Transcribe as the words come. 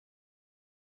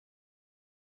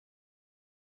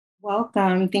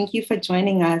Welcome. Thank you for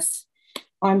joining us.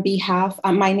 My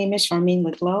name is Charmaine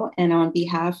Lidlow, and on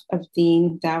behalf of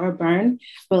Dean Dara Byrne,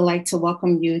 we'd like to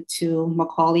welcome you to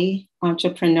Macaulay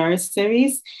Entrepreneurs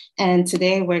Series. And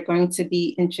today we're going to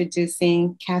be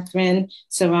introducing Katherine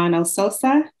Serrano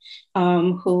Sosa,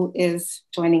 who is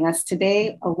joining us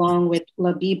today, along with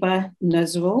Labiba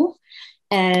Nazrul.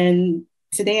 And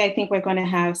today, I think we're going to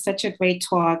have such a great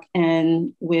talk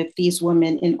and with these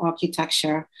women in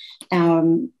architecture.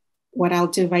 What I'll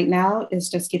do right now is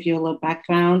just give you a little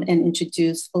background and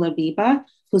introduce Labiba,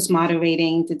 who's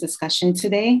moderating the discussion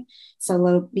today. So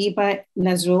Labiba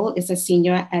Nazrul is a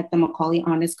senior at the Macaulay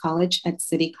Honors College at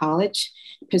City College,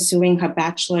 pursuing her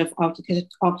Bachelor of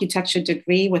Architecture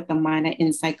Degree with a minor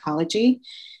in psychology.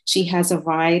 She has a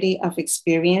variety of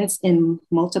experience in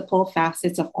multiple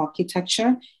facets of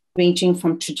architecture, ranging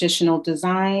from traditional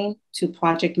design to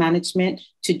project management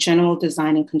to general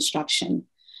design and construction.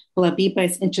 Labiba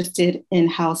is interested in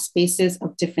how spaces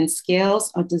of different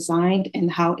scales are designed and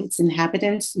how its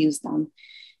inhabitants use them.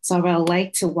 So I would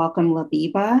like to welcome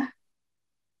Labiba.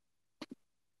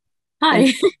 Hi.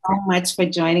 Thank you so much for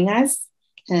joining us.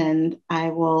 And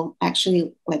I will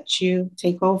actually let you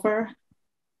take over.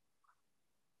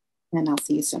 And I'll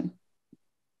see you soon.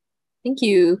 Thank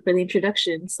you for the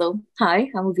introduction. So,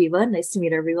 hi, I'm Labiba. Nice to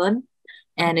meet everyone.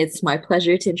 And it's my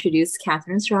pleasure to introduce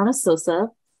Katherine Serrano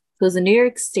Sosa, who's a New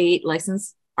York State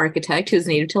licensed architect who's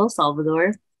native to El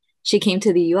Salvador. She came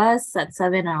to the US at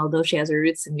 7, and although she has her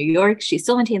roots in New York, she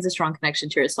still maintains a strong connection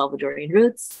to her Salvadorian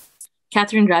roots.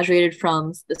 Katherine graduated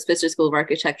from the Spitzer School of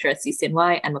Architecture at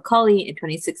CCNY and Macaulay in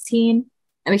 2016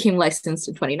 and became licensed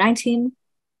in 2019.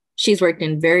 She's worked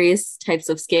in various types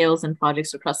of scales and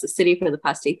projects across the city for the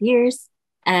past 8 years,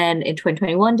 and in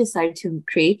 2021 decided to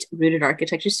create Rooted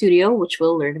Architecture Studio, which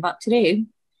we'll learn about today.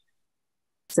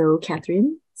 So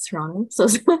Katherine Serrano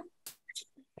Sosa.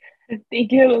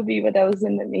 Thank you, Labiba. That was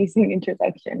an amazing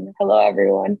introduction. Hello,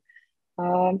 everyone.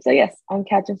 So yes, I'm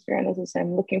Katherine Serrano Sosa.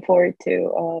 I'm looking forward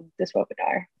to this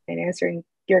webinar and answering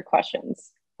your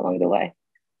questions along the way.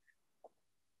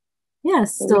 Yeah,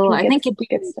 so I think it'd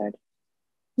get started.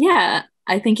 Yeah,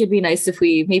 I think it'd be nice if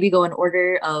we maybe go in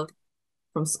order of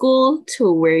from school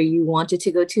to where you wanted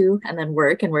to go to, and then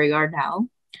work and where you are now.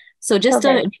 So just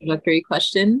an introductory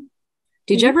question.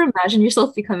 Did you ever imagine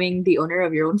yourself becoming the owner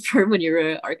of your own firm when you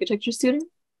were an architecture student?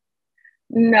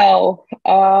 No,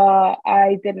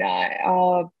 I did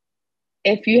not.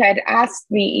 If you had asked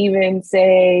me even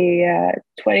say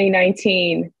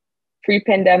 2019,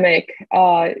 pre-pandemic,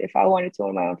 if I wanted to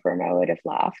own my own firm, I would have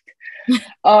laughed.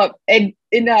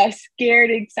 In a scared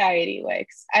anxiety way.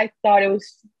 I thought it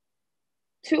was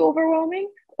too overwhelming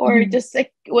or just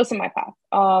like it wasn't my path.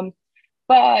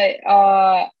 But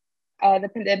the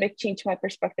pandemic changed my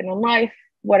perspective on life,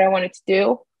 what I wanted to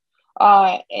do.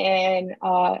 And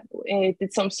it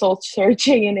did some soul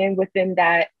searching, and then within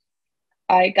that,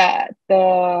 I got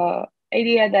the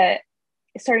idea that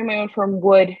starting my own firm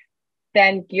would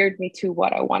then geared me to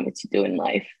what I wanted to do in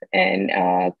life and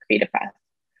create a path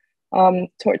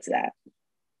towards that.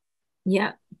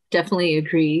 Yeah, definitely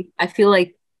agree. I feel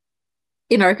like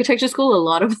in architecture school, a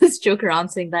lot of us joke around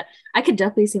saying that I could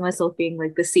definitely see myself being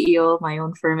like the CEO of my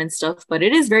own firm and stuff, but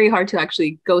it is very hard to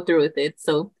actually go through with it.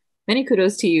 So many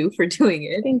kudos to you for doing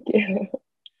it. Thank you.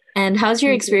 And how's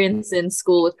your experience in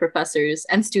school with professors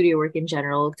and studio work in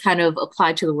general kind of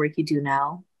applied to the work you do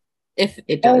now, if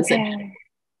it does?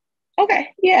 Okay.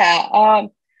 Yeah.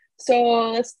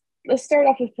 So let's start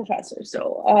off with professors.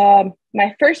 So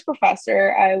my first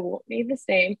professor, I won't name his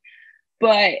name,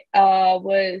 but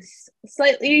was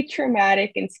slightly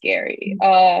traumatic and scary.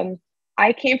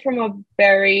 I came from a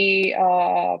very,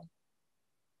 I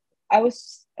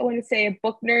wouldn't say a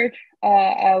book nerd.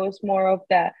 I was more of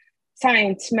the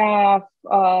science, math,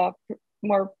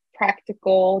 more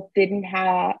practical,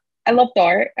 I loved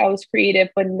art. I was creative,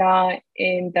 but not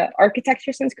in the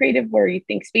architecture sense creative where you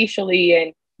think spatially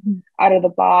and out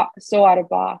of box.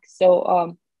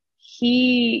 So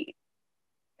he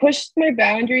pushed my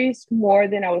boundaries more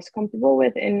than I was comfortable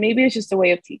with. And maybe it's just a way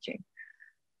of teaching.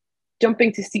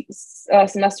 Jumping to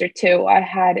semester 2, I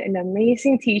had an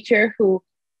amazing teacher who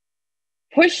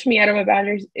pushed me out of my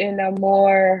boundaries in a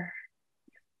more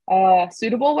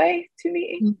suitable way to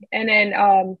me. And then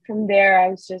from there, I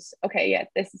was just, okay, yeah,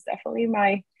 this is definitely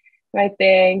my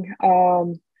thing. I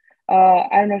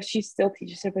don't know if she still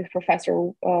teaches it with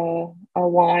Professor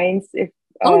Wines.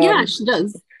 Yeah, she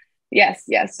does. Yes.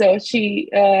 So she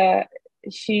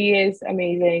is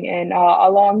amazing, and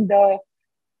along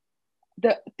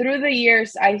through the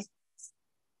years, I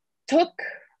took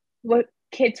what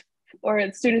kids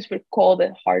or students would call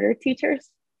the harder teachers,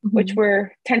 which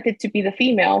were tended to be the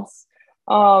females,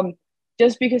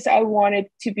 just because I wanted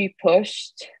to be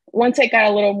pushed. Once I got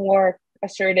a little more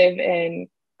assertive and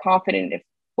confident in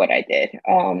what I did,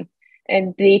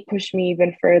 and they pushed me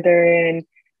even further. And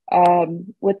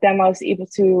with them, I was able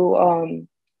to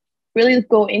really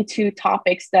go into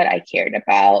topics that I cared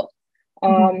about.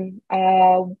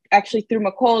 Actually, through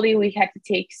Macaulay, we had to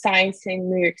take science in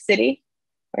New York City,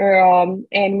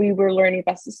 and we were learning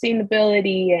about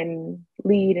sustainability and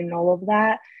LEED and all of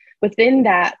that. Within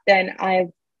that, then I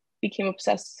became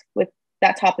obsessed with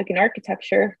that topic in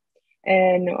architecture,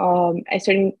 and I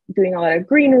started doing a lot of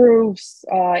green roofs,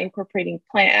 incorporating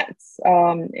plants,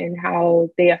 and how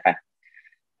they affect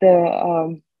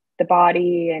the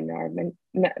body and our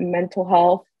mental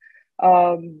health.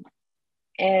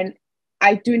 And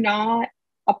I do not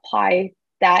apply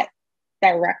that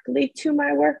directly to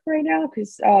my work right now,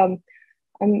 because I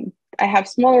have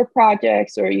smaller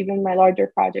projects, or even my larger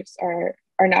projects are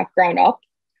not ground up.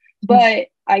 But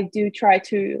I do try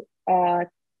to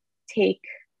take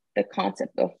the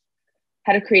concept of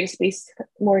how to create a space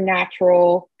more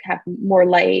natural, have more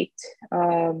light,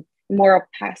 more of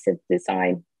passive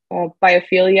design,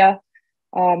 biophilia,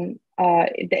 in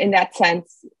that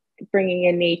sense, bringing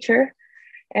in nature.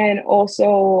 And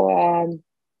also,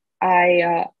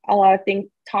 a lot of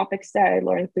topics that I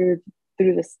learned through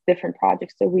this different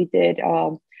projects that we did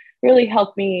really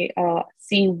helped me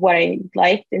see what I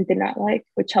liked and did not like,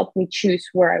 which helped me choose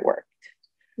where I worked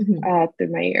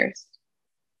through my years.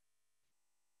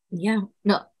 Yeah,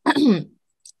 no,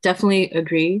 definitely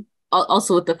agree.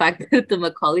 Also with the fact that the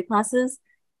Macaulay classes,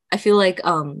 I feel like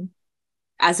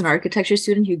as an architecture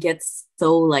student, you get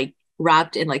so like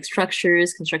wrapped in like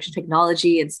structures, construction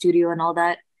technology, and studio and all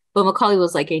that. But Macaulay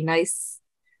was like a nice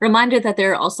reminder that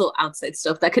there are also outside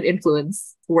stuff that could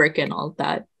influence work and all of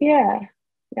that. Yeah.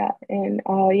 And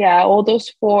all those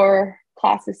 4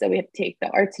 classes that we had to take, the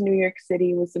arts in New York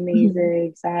City was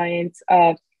amazing, science,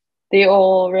 they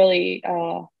all really,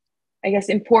 I guess,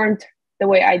 informed the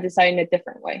way I designed a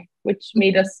different way, which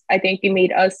made us, I think it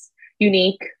made us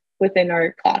unique within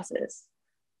our classes.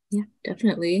 Yeah,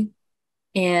 definitely.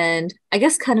 And I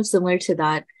guess kind of similar to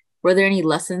that, were there any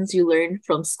lessons you learned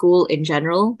from school in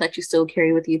general that you still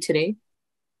carry with you today?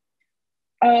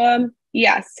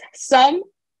 Yes, some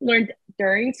learned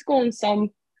during school, and some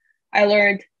I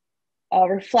learned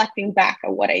reflecting back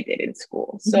on what I did in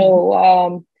school.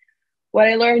 So what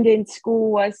I learned in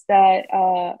school was that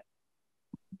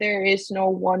there is no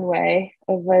one way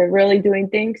of really doing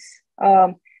things.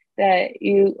 That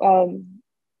you,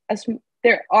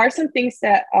 there are some things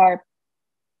that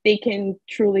they can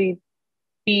truly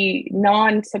be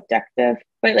non-subjective,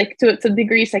 but like to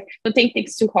degrees, like don't take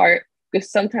things too hard,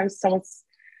 because sometimes someone's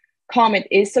comment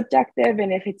is subjective,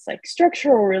 and if it's like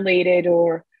structural related,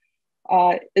 or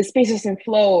the space isn't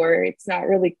flow, or it's not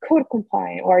really code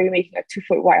compliant, or you're making a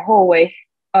 2-foot wide hallway,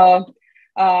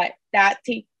 that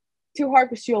take too hard,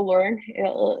 because you'll learn,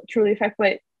 it'll truly affect.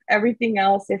 But everything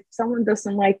else, if someone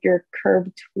doesn't like your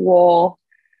curved wall,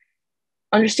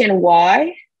 understand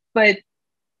why, but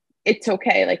it's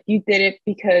okay. Like, you did it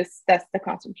because that's the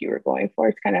concept you were going for.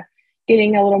 It's kind of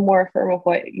getting a little more firm of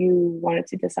what you wanted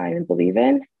to design and believe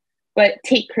in, but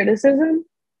take criticism.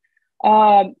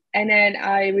 And then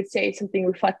I would say, something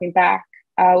reflecting back,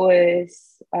 I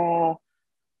was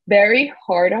very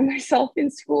hard on myself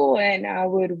in school, and I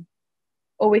would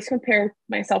always compare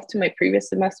myself to my previous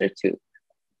semester to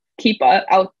keep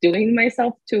outdoing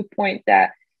myself, to a point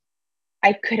that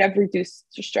I could have reduced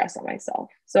the stress on myself.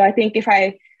 So I think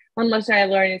one lesson I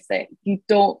learned is that you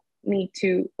don't need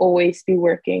to always be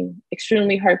working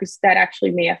extremely hard, because that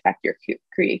actually may affect your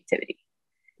creativity.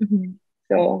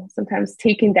 So sometimes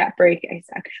taking that break is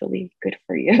actually good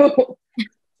for you.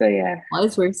 So yeah.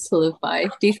 Always words to live by.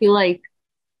 Do you feel like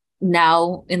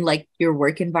now in like your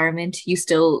work environment, you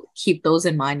still keep those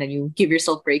in mind and you give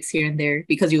yourself breaks here and there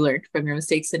because you learned from your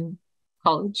mistakes in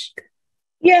college?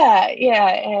 Yeah.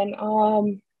 And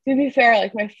to be fair,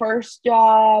 like my first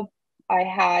job I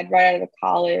had right out of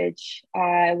college,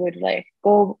 I would like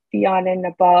go beyond and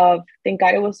above. Thank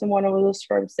God it wasn't one of those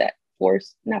firms that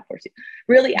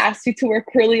really asked you to work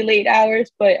really late hours.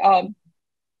 But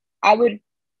I would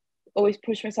always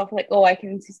push myself, like, oh,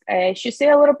 I should stay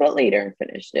a little bit later and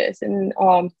finish this. And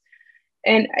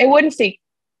I wouldn't stay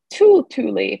too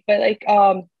late, but like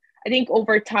I think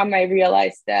over time I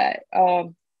realized that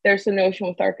there's a notion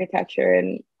with architecture,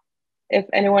 and if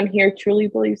anyone here truly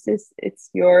believes this,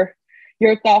 it's your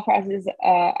thought process.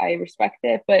 I respect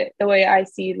it, but the way I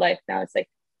see life now, it's like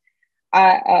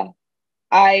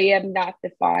I am not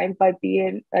defined by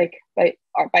being like by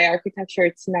architecture.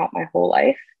 It's not my whole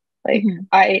life. Like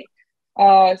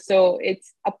So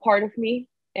it's a part of me,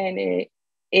 and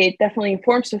it definitely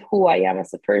informs of who I am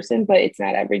as a person, but it's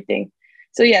not everything.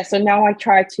 So yeah, so now I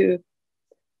try to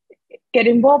get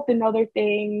involved in other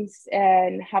things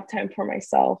and have time for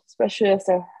myself, especially as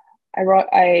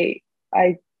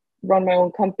I run my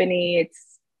own company.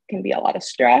 It's can be a lot of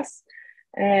stress,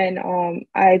 and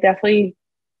I definitely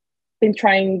been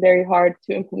trying very hard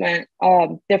to implement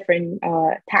different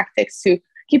tactics to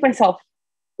keep myself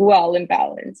well in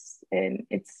balance, and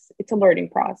it's a learning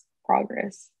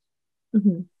progress.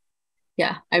 Mm-hmm.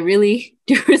 Yeah, I really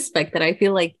do respect that. I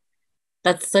feel like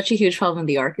that's such a huge problem in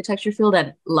the architecture field, and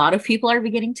a lot of people are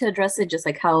beginning to address it, just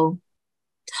like how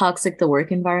toxic the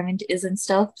work environment is and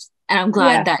stuff. And I'm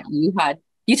glad that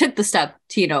you took the step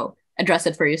to, address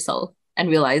it for yourself and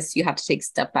realize you have to take a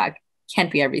step back. Can't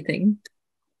be everything.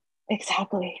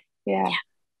 Exactly. Yeah.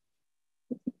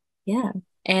 Yeah.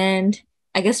 And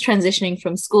I guess transitioning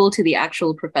from school to the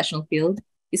actual professional field,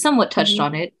 you somewhat touched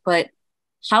on it, but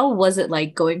how was it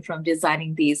like going from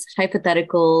designing these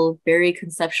hypothetical, very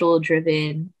conceptual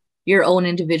driven, your own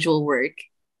individual work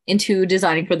into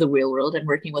designing for the real world and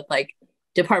working with like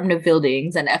Department of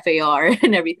Buildings and FAR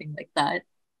and everything like that?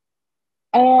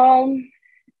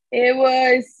 It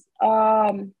was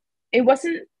it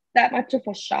wasn't that much of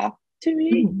a shock to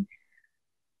me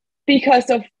because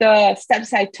of the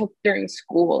steps I took during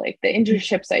school, like the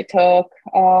internships I took.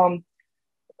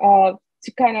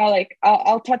 To kind of like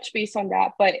I'll touch base on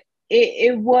that, but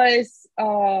it was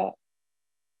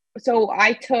so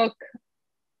I took,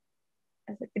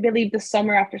 I believe, the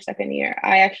summer after second year,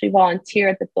 I actually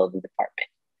volunteered at the building department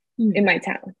in my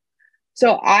town.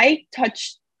 So I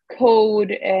touched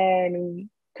code and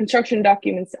construction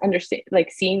documents, understand,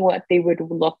 like seeing what they would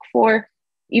look for,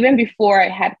 even before I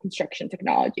had construction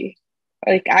technology,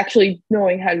 like actually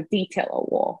knowing how to detail a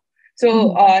wall.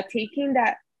 So taking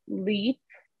that leap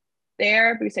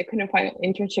there, because I couldn't find an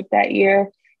internship that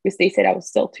year because they said I was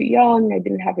still too young, I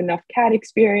didn't have enough CAD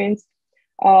experience.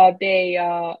 They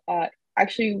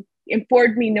actually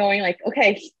informed me, knowing like,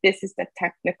 okay, this is the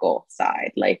technical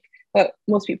side, like what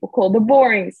most people call the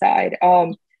boring side.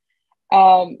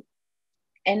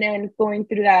 And then going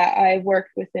through that, I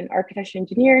worked with an architecture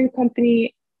engineering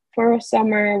company for a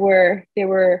summer where they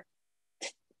were,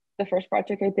 the first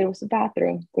project I did was a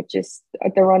bathroom, which is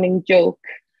the running joke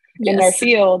in our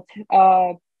field.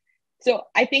 So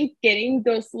I think getting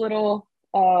those little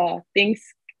things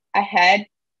ahead,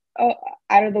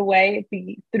 out of the way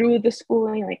through the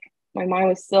schooling, like my mind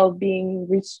was still being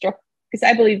restructured, because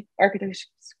I believe architecture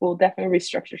school definitely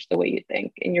restructures the way you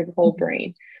think in your whole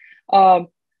brain.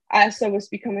 As I was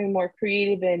becoming more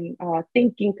creative and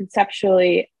thinking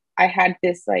conceptually, I had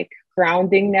this like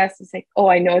groundingness. It's like, oh,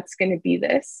 I know it's going to be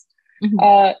this.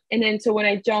 And then so when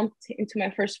I jumped into my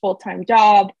first full-time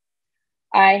job,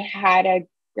 I had a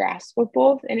grasp of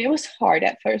both, and it was hard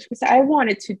at first because I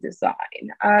wanted to design.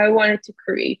 I wanted to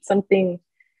create something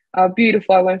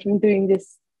beautiful. I went from doing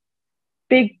this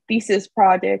big thesis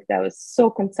project that was so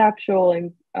conceptual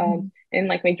and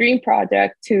like my dream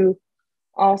project to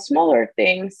smaller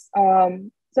things.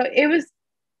 So it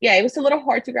was a little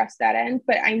hard to grasp that end,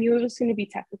 but I knew it was going to be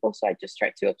technical, so I just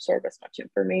tried to absorb as much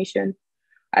information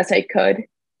as I could,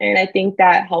 and I think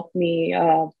that helped me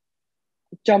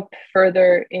jump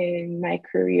further in my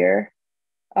career.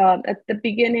 At the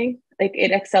beginning, like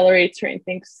it accelerated certain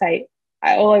things.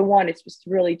 All I wanted was to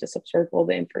really just absorb all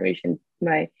the information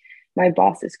my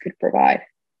bosses could provide.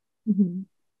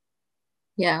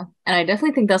 Yeah, and I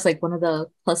definitely think that's like one of the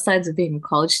plus sides of being a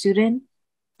college student.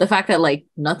 The fact that like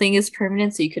nothing is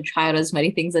permanent, so you could try out as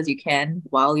many things as you can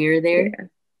while you're there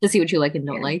to see what you like and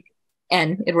don't like.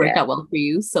 And it worked out well for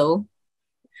you. So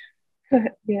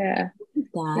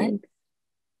that.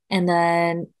 And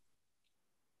then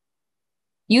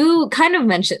you kind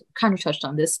of touched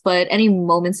on this, but any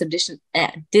moments of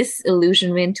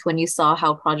disillusionment when you saw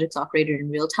how projects operated in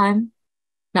real time,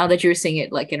 now that you're seeing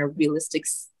it like in a realistic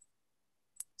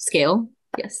scale?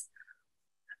 Yes.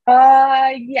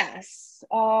 Yes.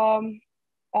 And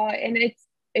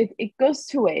it goes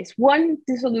two ways. One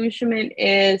disillusionment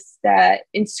is that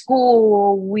in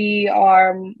school we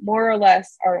are more or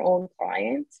less our own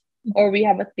client, or we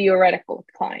have a theoretical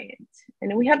client, and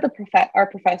then we have our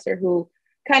professor who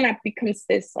kind of becomes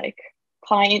this like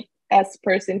client as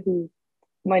person who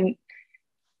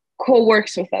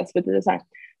co-works with us with the design.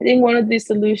 I think one of the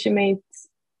disillusionments,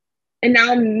 and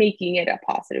now I'm making it a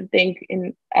positive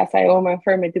thing as I own my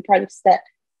firm and do projects, that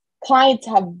clients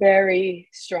have very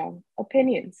strong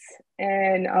opinions,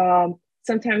 and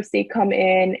sometimes they come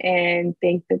in and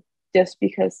think that just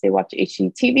because they watch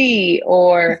HGTV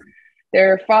or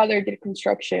their father did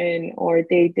construction or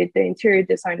they did the interior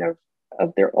design of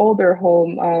of their older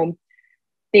home,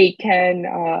 they can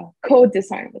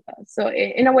co-design with us. So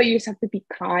in a way, you just have to be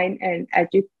kind and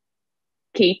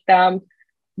educate them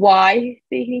why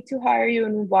they need to hire you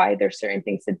and why there's certain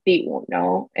things that they won't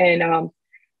know, and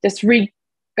just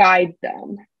re-guide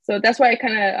them. So that's why I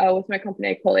kind of, with my company,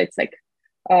 I call it, it's like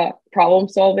problem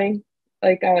solving,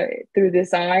 like through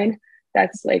design.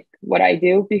 That's like what I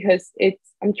do, because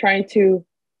I'm trying to,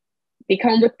 they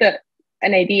come with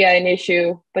an idea, an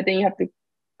issue, but then you have to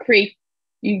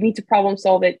you need to problem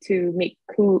solve it to meet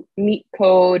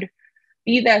code,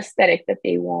 be the aesthetic that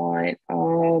they want,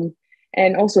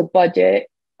 and also budget.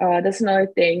 That's another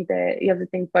thing that you have to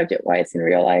think budget-wise in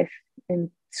real life.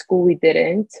 In school, we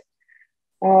didn't.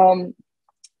 And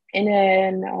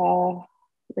then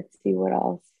let's see what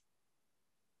else.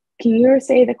 Can you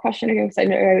say the question again? Because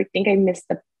I think I missed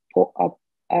the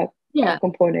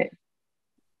component.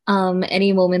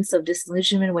 Any moments of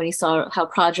disillusionment when you saw how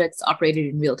projects operated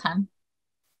in real time?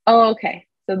 Oh, okay.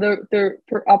 So the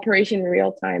operation in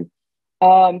real time.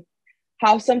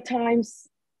 How sometimes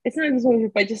it's not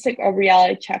disillusionment, but just like a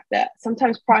reality check that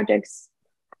sometimes projects,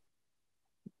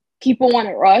 people want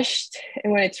it rushed,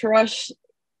 and when it's rushed,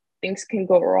 things can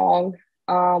go wrong.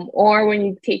 Or when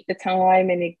you take the time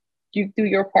and you do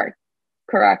your part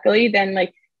correctly, then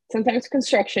like sometimes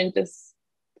construction just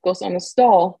goes on a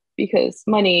stall because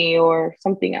money or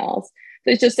something else.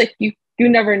 So it's just like you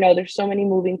never know. There's so many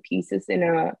moving pieces in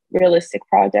a realistic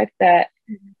project that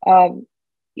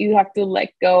you have to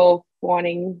let go of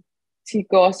wanting to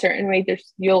go a certain way.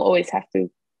 You'll always have to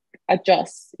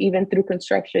adjust. Even through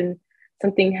construction,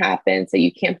 something happens that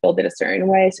you can't build it a certain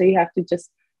way, so you have to just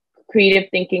creative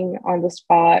thinking on the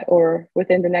spot or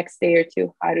within the next day or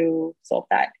two how to solve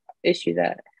that issue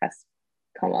that has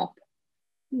come up.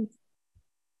 Do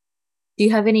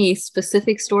you have any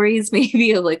specific stories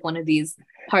maybe of like one of these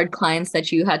hard clients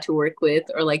that you had to work with,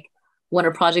 or like when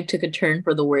a project took a turn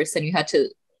for the worse and you had to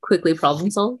quickly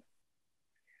problem solve?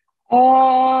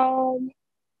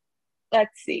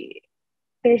 Let's see.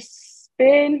 There's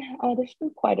been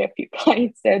quite a few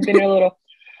clients that have been a little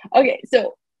okay.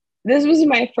 So this was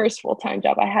my first full-time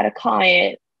job. I had a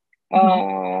client.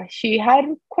 She had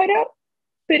quite a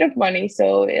bit of money,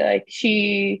 so like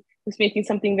she was making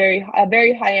something a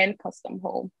very high-end custom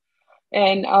home,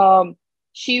 and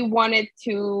she wanted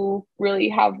to really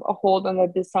have a hold on the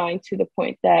design to the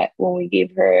point that when we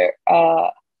gave her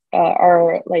our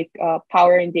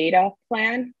power and data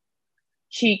plan,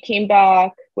 she came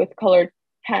back with colored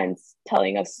pens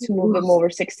telling us to move them over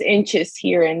 6 inches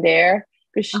here and there,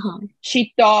 because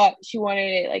she thought she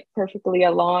wanted it like perfectly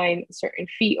aligned certain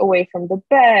feet away from the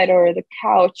bed or the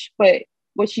couch. But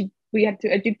we had to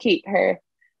educate her,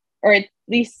 or at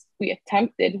least we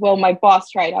attempted. Well, my boss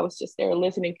tried. I was just there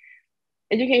listening.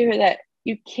 Educate her that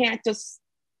you can't just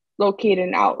locate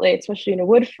an outlet, especially in a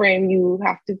wood frame. You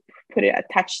have to put it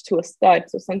attached to a stud.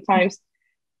 So sometimes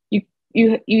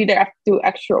you either have to do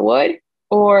extra wood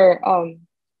or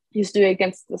just do it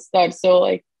against the stud. So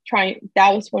like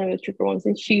that was one of the trickier ones.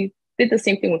 And she did the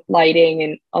same thing with lighting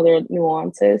and other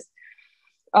nuances.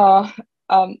 I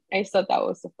thought that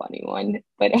was a funny one,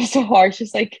 but it was so hard.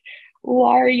 She's like,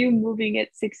 why are you moving it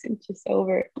 6 inches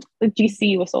over? The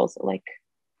GC was also like,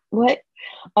 what?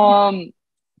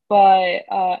 But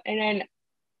and then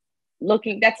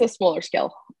that's a smaller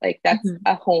scale, like that's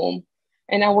a home.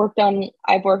 And I've worked on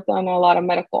a lot of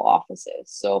medical offices.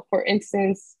 So for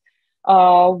instance,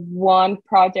 one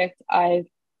project I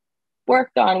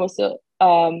worked on was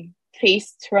a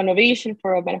faced renovation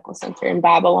for a medical center in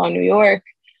Babylon, New York.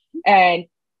 And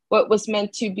what was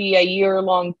meant to be a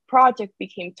year-long project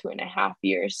became 2.5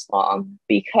 years long,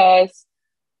 because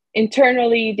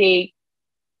internally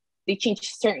they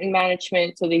changed certain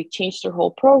management. So they changed their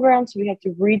whole program. So we had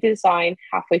to redesign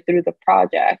halfway through the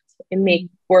project and make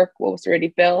work what was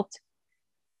already built.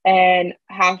 And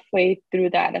halfway through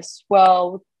that as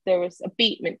well, there was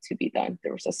abatement to be done.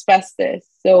 There was asbestos.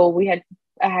 So I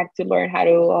had to learn how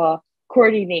to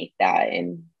coordinate that.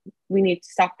 And we need to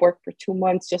stop work for 2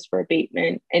 months just for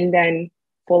abatement, and then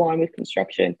full on with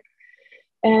construction.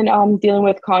 And dealing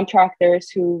with contractors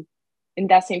who, in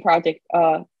that same project,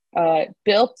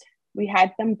 we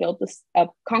had them build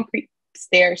concrete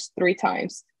stairs 3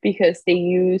 times because they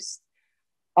used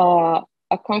a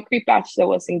concrete batch that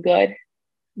wasn't good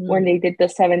when they did the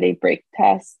 7-day break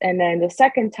test. And then the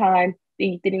second time,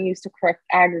 they didn't use the correct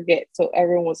aggregate. So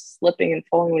everyone was slipping and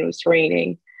falling when it was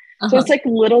raining. So it's like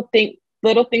little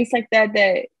things like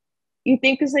that you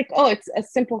think is like, oh, it's a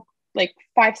simple like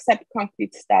 5-step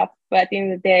concrete step. But at the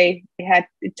end of the day,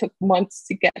 it took months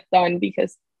to get done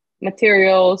because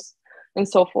materials and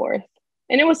so forth.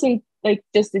 And it wasn't like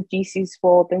just the GC's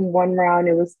fault. In one round,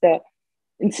 it was the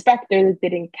inspector that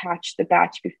didn't catch the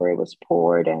batch before it was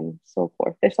poured and so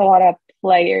forth. There's a lot of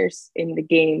players in the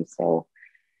game. So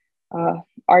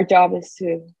our job is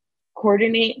to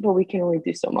coordinate, but we can only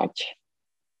do so much.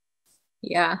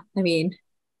 Yeah, I mean,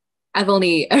 I've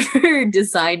only ever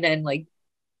designed and like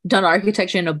done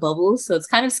architecture in a bubble, so it's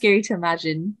kind of scary to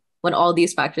imagine when all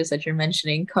these factors that you're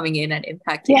mentioning coming in and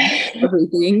impacting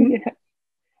everything.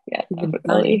 Yeah,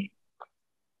 definitely.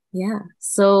 Yeah.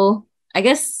 So I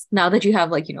guess now that you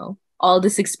have like, all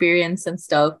this experience and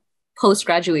stuff post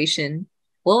graduation,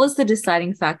 what was the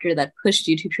deciding factor that pushed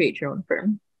you to create your own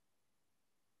firm?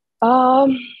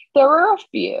 There were a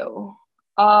few.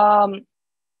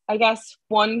 I guess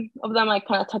one of them I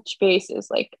kind of touched base is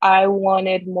like I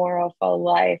wanted more of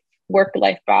a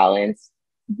work-life balance,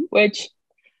 which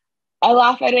I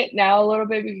laugh at it now a little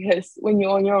bit because when you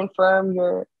own your own firm,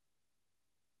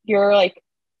 you're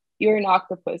an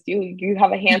octopus. You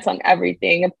have a hands on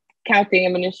everything, accounting,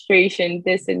 administration,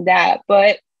 this and that.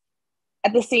 But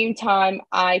at the same time,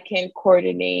 I can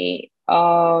coordinate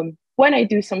when I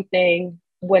do something,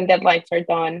 when deadlines are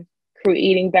done,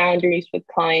 creating boundaries with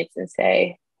clients and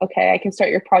say, okay, I can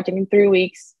start your project in 3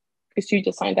 weeks because you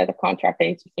just signed out the contract. I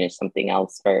need to finish something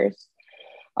else first.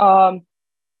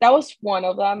 That was one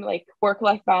of them, like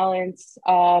work-life balance.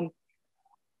 I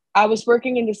was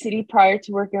working in the city prior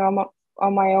to working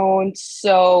on my own.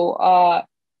 So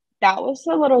that was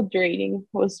a little draining.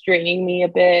 It was draining me a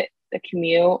bit, the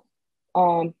commute.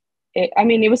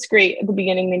 It was great at the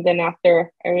beginning, and then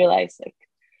after I realized like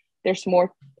there's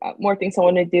more things I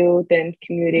want to do than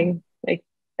commuting like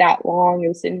that long. It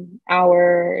was an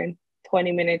hour and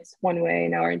 20 minutes one way,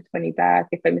 an hour and 20 back.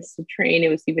 If I missed the train, it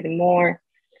was even more.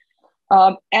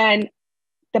 And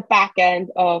the back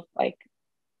end of like,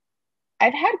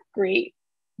 I've had great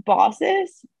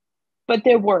bosses, but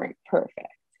they weren't perfect.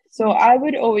 So I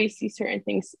would always see certain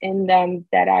things in them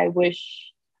that I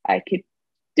wish I could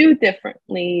do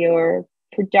differently or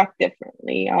project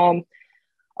differently.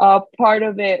 Part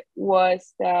of it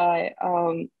was that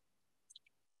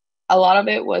a lot of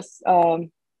it was how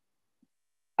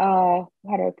do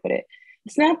I put it?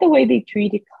 It's not the way they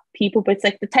treated people, but it's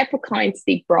like the type of clients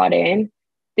they brought in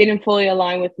didn't fully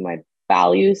align with my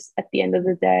values at the end of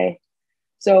the day.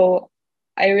 So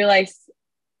I realized,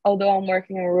 although I'm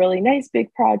working on really nice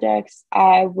big projects,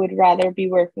 I would rather be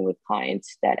working with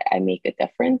clients that I make a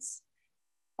difference.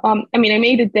 I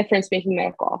made a difference making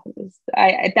medical offices.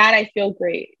 I feel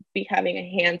great be having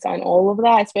a hands on all of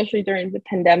that, especially during the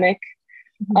pandemic.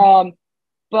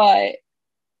 But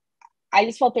I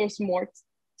just felt there was more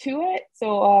to it.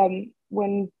 So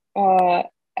when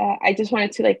I just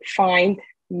wanted to like find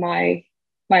my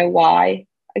why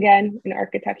again in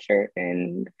architecture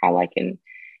and how I can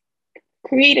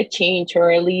create a change,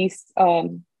 or at least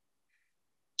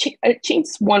change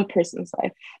one person's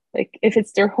life, like if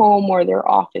it's their home or their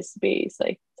office space,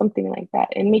 like something like that,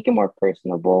 and make it more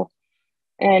personable.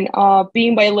 And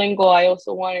being bilingual, I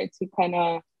also wanted to kind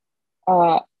of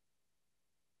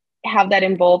have that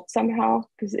involved somehow,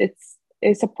 because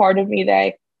it's a part of me that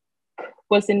I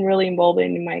wasn't really involved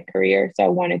in my career. So I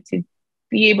wanted to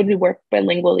be able to work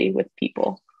bilingually with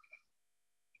people.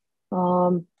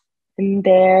 And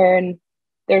then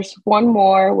there's one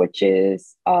more, which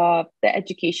is the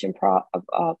education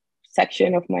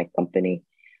section of my company.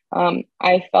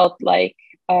 I felt like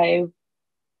if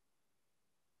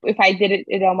I did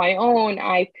it on my own,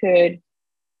 I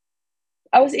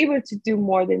was able to do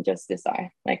more than just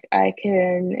design. Like I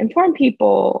can inform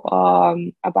people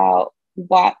about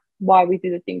why we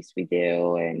do the things we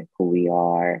do and who we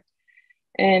are.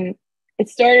 And it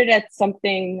started at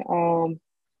something.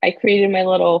 I created my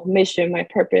little mission, my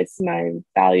purpose, my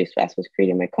values. As was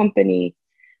creating my company,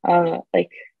 like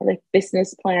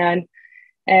business plan,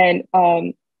 and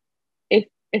it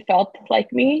felt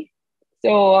like me.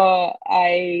 So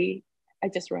I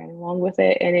just ran along with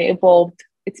it, and it evolved.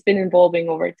 It's been evolving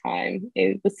over time.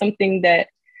 It was something that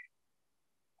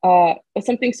was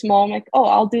something small. I'm like, oh,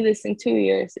 I'll do this in 2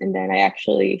 years, and then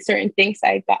certain things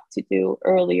I got to do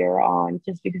earlier on,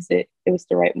 just because it was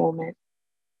the right moment.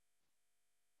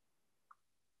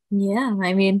 Yeah,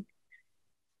 kind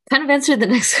of answered the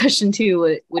next question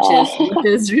too, which is what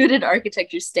does rooted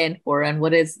architecture stand for and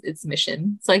what is its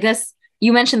mission? So I guess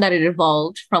you mentioned that it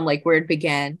evolved from like where it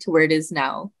began to where it is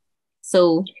now.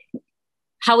 So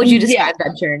how would you describe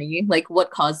that journey? Like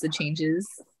what caused the changes?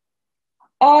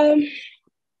 I've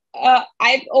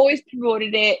always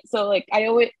promoted it. So like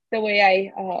my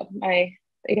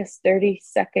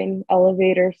 30-second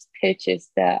elevator pitch is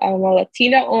that I'm a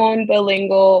Latina-owned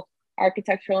bilingual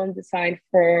architectural and design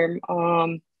firm.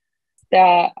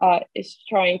 that is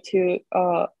trying to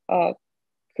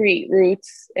create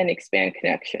roots and expand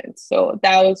connections. So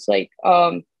that was like,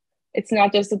 it's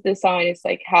not just a design, it's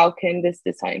like, how can this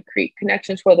design create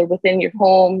connections, whether within your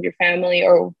home, your family,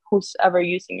 or who's ever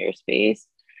using your space.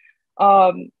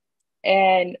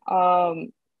 And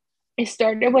I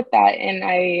started with that,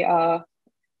 and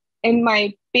and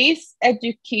my base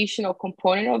educational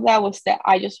component of that was that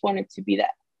I just wanted to be that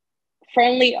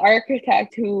friendly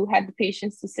architect who had the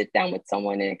patience to sit down with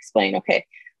someone and explain, okay,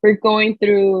 we're going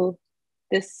through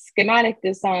this schematic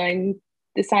design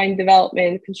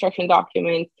development, construction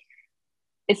document.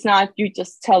 It's not you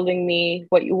just telling me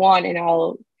what you want and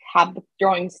I'll have the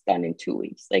drawings done in 2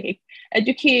 weeks. Like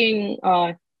educating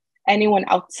anyone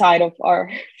outside of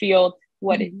our field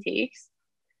what it takes.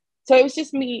 So it was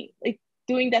just me like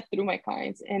doing that through my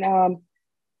clients, and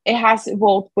it has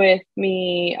evolved with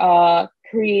me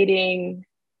creating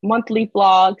monthly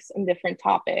blogs on different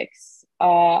topics.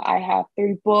 I have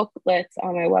 3 booklets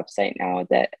on my website now,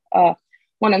 that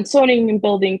one on zoning and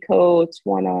building codes,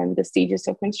 one on the stages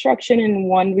of construction, and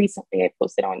one recently I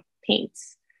posted on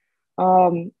paints.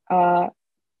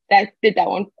 That did that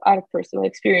one out of personal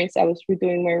experience. I was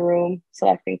redoing my room,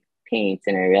 selecting paints,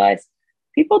 and I realized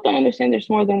people don't understand there's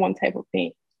more than one type of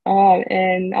paint.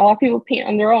 And a lot of people paint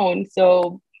on their own.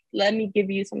 So let me give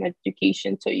you some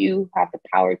education so you have the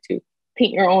power to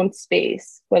paint your own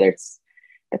space, whether it's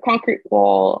the concrete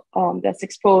wall that's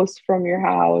exposed from your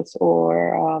house,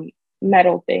 or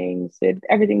metal things.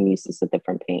 Everything uses a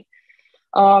different paint.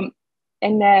 And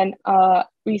then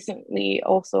recently,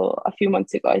 also a few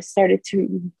months ago, I started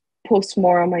to post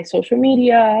more on my social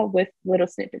media with little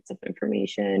snippets of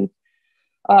information.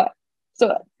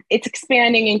 So it's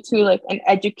expanding into like an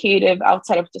educative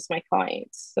outside of just my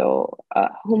clients. So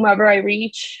whomever I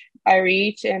reach,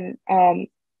 and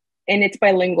it's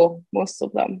bilingual, most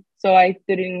of them. So I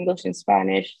did it in English and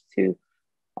Spanish to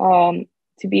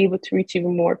be able to reach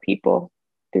even more people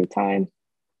through time.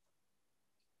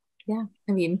 Yeah,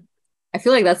 I mean, I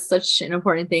feel like that's such an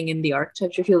important thing in the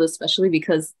architecture field, especially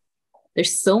because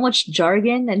there's so much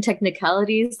jargon and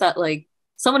technicalities that like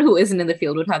someone who isn't in the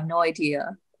field would have no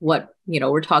idea what,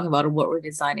 we're talking about or what we're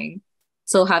designing.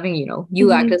 So having,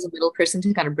 you act as a middle person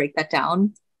to kind of break that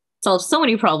down solves so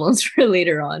many problems for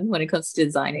later on when it comes to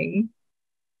designing.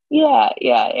 Yeah.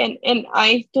 And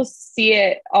I just see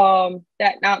it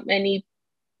that not many,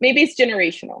 maybe it's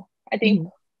generational. I think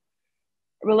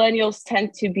millennials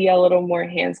tend to be a little more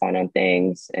hands-on on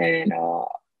things, and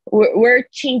we're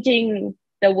changing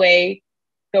the way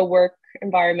the work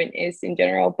environment is in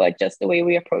general, but just the way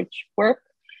we approach work.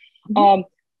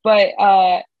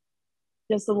 But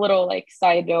just a little like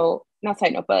not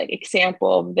side note, but like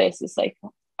example of this is like,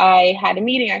 I had a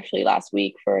meeting actually last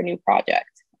week for a new project.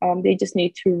 They just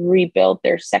need to rebuild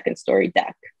their second story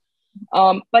deck.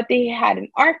 But they had an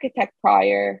architect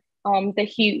prior that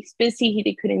he's busy,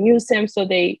 they couldn't use him. So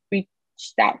they reached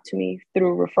out to me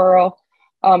through referral.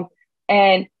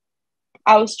 And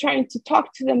I was trying to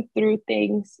talk to them through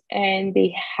things, and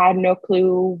they had no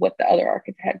clue what the other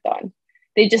architect had done.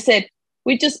 They just said,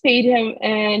 we just paid him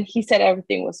and he said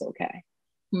everything was okay.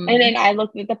 And then I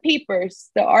looked at the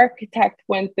papers. The architect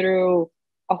went through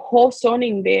a whole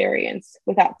zoning variance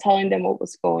without telling them what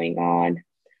was going on.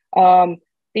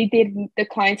 The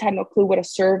clients had no clue what a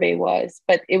survey was,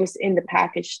 but it was in the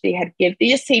package they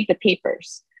just saved the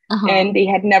papers, and they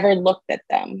had never looked at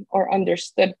them or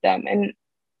understood them. And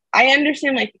I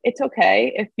understand, like, it's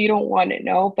okay if you don't want to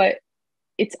know, but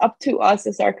it's up to us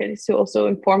as architects to also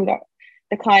inform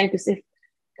the client, because if,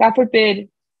 God forbid,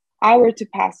 I were to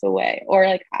pass away, or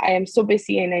like I am so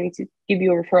busy and I need to give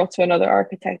you a referral to another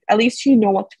architect, at least you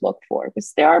know what to look for,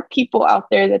 because there are people out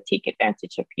there that take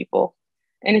advantage of people.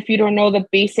 And if you don't know the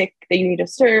basic that you need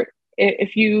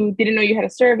if you didn't know you had a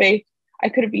survey, I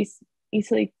could have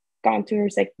easily gone to her,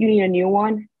 it's like, you need a new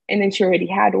one, and then she already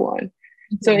had one.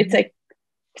 So it's like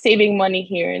saving money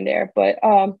here and there. But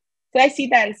so I see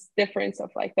that as difference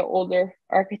of like the older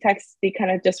architects. They kind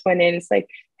of just went in, it's like,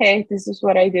 hey, this is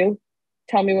what I do,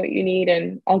 tell me what you need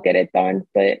and I'll get it done.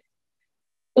 But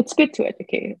it's good to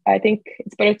educate. I think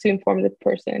it's better to inform the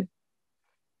person.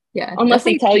 Yeah, unless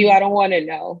they tell you I don't want to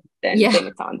know, then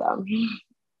it's on them.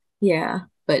 Yeah,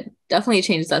 but definitely a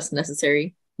change that's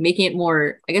necessary, making it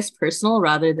more, I guess, personal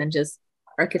rather than just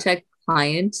architect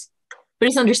client, but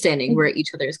just understanding where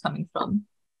each other is coming from.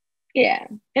 Yeah,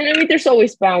 and I mean, there's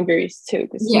always boundaries too,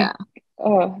 because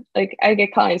like I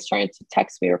get clients trying to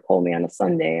text me or call me on a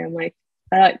Sunday. I'm like,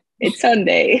 it's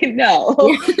Sunday. No.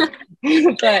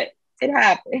 But it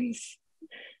happens.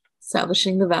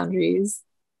 Establishing the boundaries.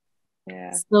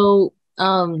 Yeah. So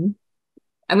I mean,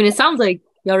 it sounds like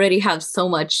you already have so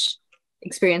much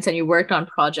experience and you worked on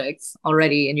projects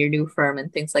already in your new firm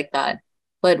and things like that.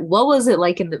 But what was it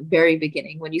like in the very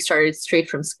beginning when you started straight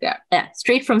from scratch?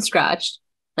 Straight from scratch.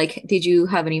 Like, did you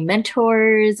have any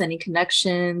mentors, any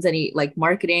connections, any like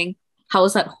marketing? How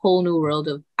was that whole new world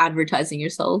of advertising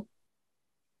yourself?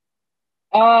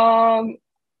 Um,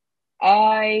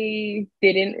 I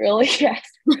didn't really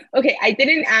ask. Okay, I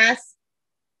didn't ask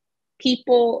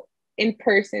people in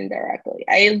person directly.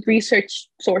 I researched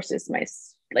sources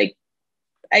like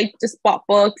I just bought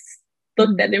books,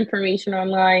 looked at information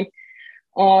online.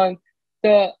 Um,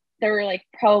 there were like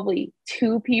probably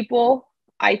two people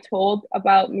I told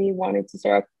about me wanting to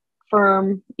start a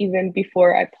firm even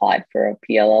before I applied for a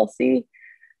PLLC,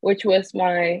 which was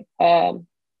my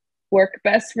work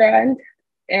best friend,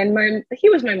 and he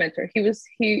was my mentor.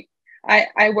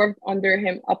 I worked under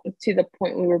him up to the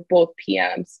point we were both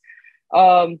PMs.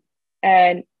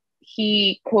 And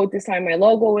he co-designed my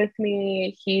logo with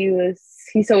me.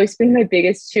 He's always been my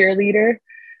biggest cheerleader.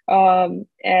 And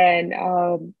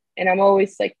I'm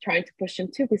always like trying to push him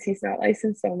too, because he's not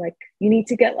licensed. So I'm like, you need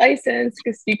to get licensed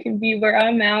because you can be where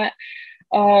I'm at.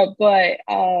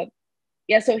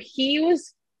 Yeah, so he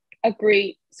was a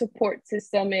great support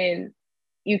system, and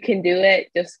you can do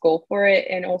it, just go for it.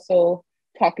 And also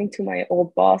talking to my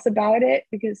old boss about it,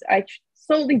 because I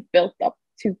slowly built up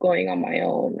to going on my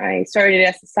own. I started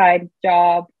as a side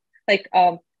job, like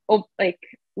like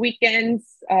weekends,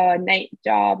 night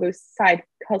job. It was side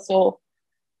hustle.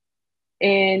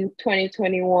 In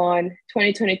 2021,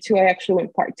 2022, I actually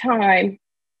went part-time.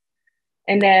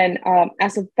 And then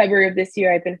as of February of this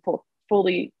year, I've been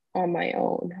fully on my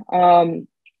own.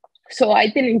 So I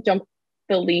didn't jump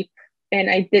the leap, and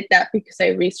I did that because I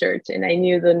researched and I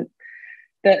knew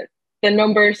the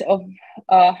numbers of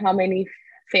how many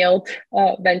failed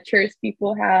ventures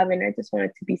people have, and I just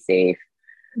wanted to be safe.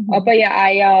 But yeah,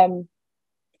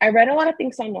 I read a lot of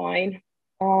things online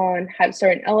on how to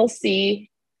start an LLC,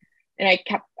 and I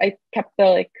kept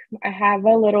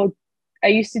I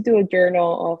used to do a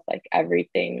journal of like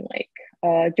everything, like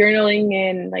journaling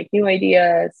and like new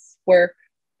ideas, work,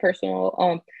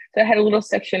 personal. So I had a little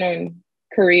section on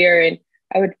career, and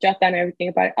I would jot down everything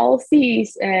about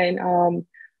LLCs. And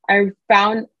I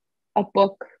found a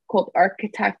book called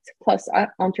Architect plus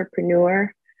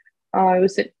Entrepreneur. It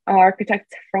was an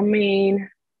architect from Maine.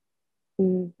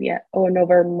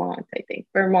 Vermont, I think.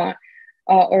 Vermont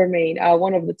or Maine,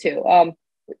 one of the two.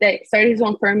 They started his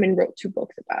own firm and wrote 2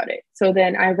 books about it. So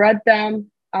then I read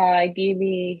them. It gave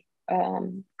me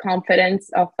confidence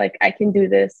of like, I can do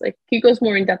this. Like, he goes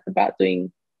more in depth about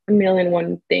doing a million and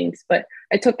one things, but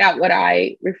I took out what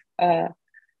I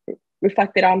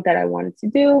reflected on that I wanted to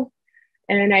do.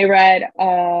 And then I read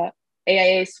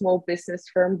AIA Small Business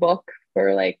Firm book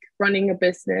for like running a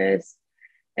business.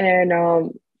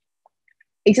 And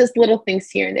it's just little things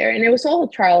here and there. And it was all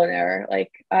trial and error.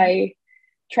 Like I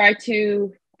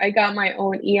got my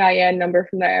own EIN number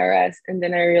from the IRS, and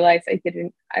then I realized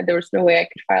there was no way I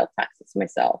could file taxes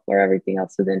myself or everything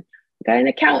else. So then I got an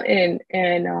accountant,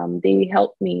 and they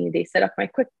helped me. They set up my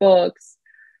QuickBooks.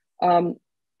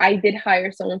 I did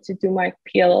hire someone to do my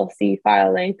PLLC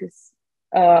filing, because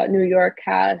New York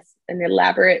has an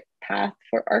elaborate path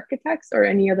for architects or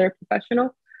any other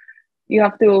professional. You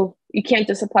can't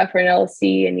just apply for an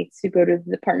LLC. It needs to go to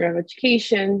the Department of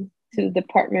Education, to the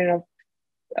Department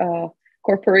of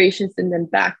Corporations, and then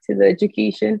back to the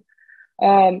education.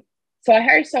 So I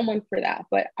hired someone for that,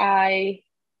 but I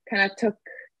kind of took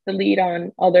the lead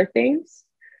on other things.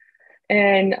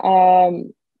 And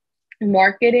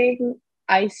marketing,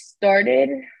 I started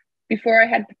before I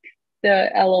had the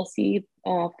LLC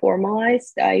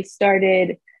formalized. I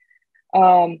started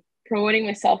promoting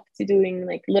myself to doing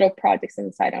like little projects on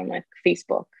the side on like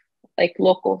Facebook, like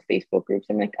local Facebook groups.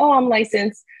 I'm like, oh, I'm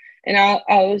licensed. And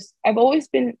I've always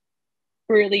been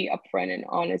really upfront and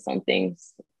honest on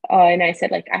things. And I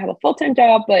said, like, I have a full-time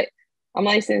job, but I'm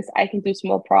licensed. I can do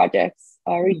small projects.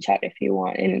 Reach out if you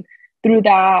want. And through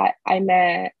that, I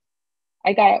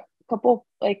got a couple,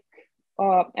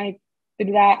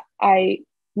 through that, I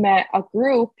met a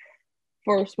group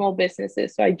for small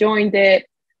businesses. So I joined it.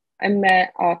 I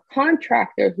met a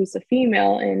contractor who's a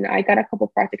female, and I got a couple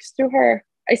projects through her.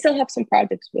 I still have some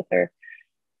projects with her.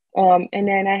 And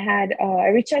then I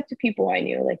reached out to people I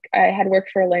knew. Like, I had worked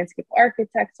for a landscape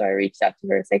architect, so I reached out to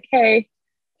her. It's like, hey,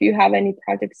 do you have any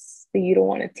projects that you don't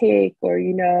want to take? Or,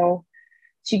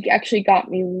 she actually got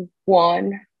me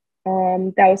one.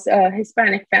 That was a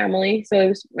Hispanic family. So it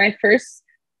was my first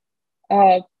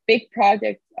big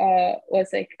project. Was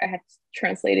like, I had to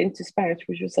translate into Spanish,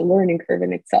 which was a learning curve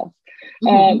in itself.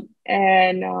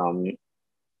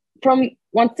 From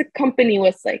once the company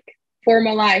was like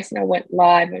formalized and I went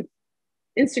live on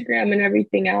Instagram and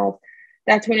everything else,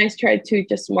 that's when I tried to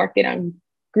just market on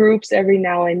groups every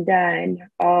now and then.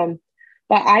 But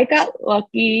I got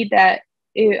lucky that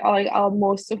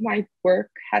most of my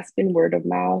work has been word of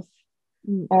mouth.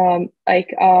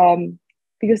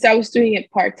 Because I was doing it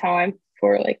part-time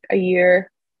for like a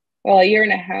year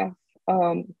and a half.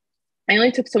 I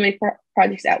only took so many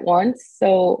projects at once.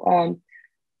 So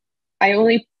I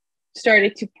only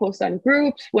started to post on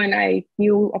groups when I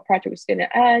knew a project was going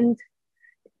to end.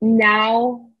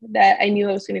 Now that I knew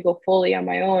I was going to go fully on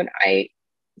my own, I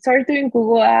started doing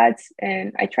Google ads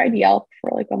and I tried Yelp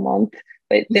for like a month,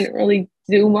 but it didn't really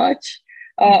do much.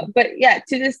 But yeah,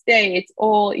 to this day, it's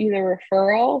all either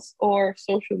referrals or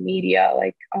social media,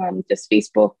 like just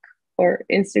Facebook or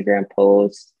Instagram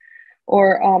posts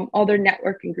or other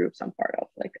networking groups I'm part of.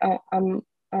 Like I'm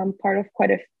part of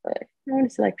quite I want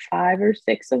to say like 5 or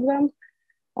 6 of them.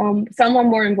 Some I'm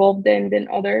more involved than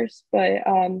others, but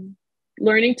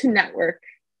learning to network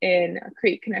and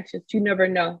create connections. You never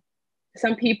know.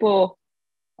 Some people,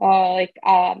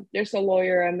 there's a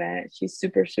lawyer I met. She's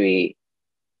super sweet.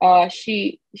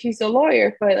 She's a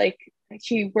lawyer, but like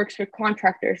she works for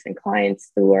contractors and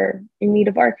clients who are in need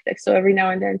of architects. So every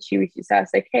now and then she reaches out,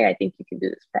 like, "Hey, I think you can do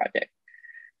this project."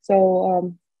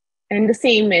 So and the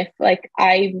same if like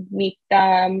I meet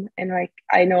them and like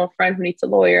I know a friend who needs a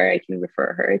lawyer, I can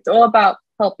refer her. It's all about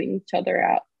helping each other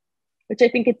out, which I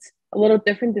think it's a little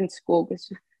different than school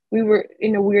because we were,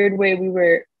 in a weird way, we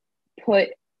were put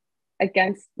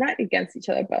not against each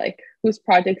other, but like whose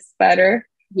project's better.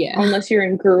 Yeah. Unless you're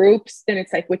in groups, then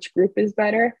it's like which group is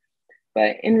better.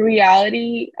 But in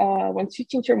reality, once you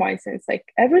change your mindset, it's like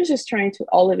everyone's just trying to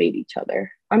elevate each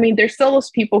other. I mean, there's still those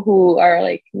people who are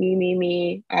like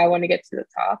me, I want to get to the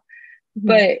top. Mm-hmm.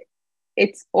 But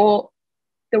it's all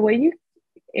the way you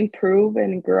improve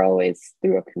and grow is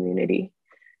through a community.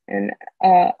 And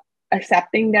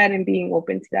accepting that and being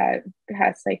open to that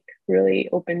has like really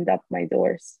opened up my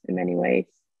doors in many ways.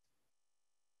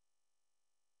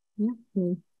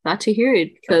 Yeah, glad to hear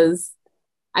it, because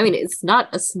I mean, it's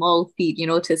not a small feat, you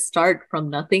know, to start from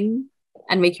nothing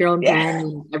and make your own brand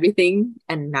and everything.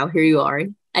 And now here you are,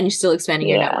 and you're still expanding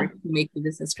your network to make the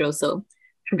business grow. So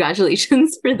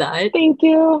congratulations for that. Thank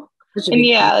you. And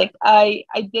yeah, like I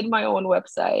did my own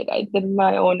website. I did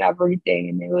my own everything.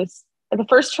 And it was, the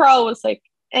first trial was like,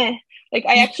 Like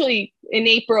I actually, in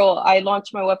April, I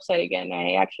launched my website again.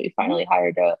 I actually finally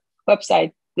hired a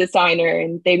website designer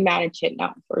and they manage it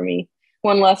now for me.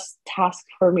 One less task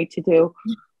for me to do.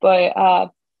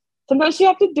 But sometimes you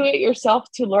have to do it yourself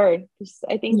to learn.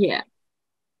 I think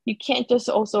you can't just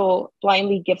also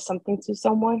blindly give something to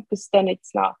someone because then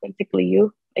it's not authentically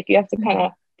you. Like you have to kind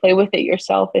of play with it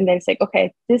yourself and then it's like,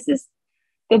 okay, this is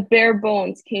the bare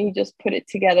bones. Can you just put it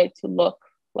together to look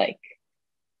like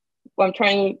what I'm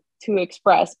trying to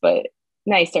express, but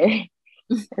nicer?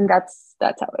 And that's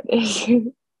how it is.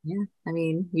 Yeah, I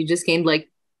mean, you just gained like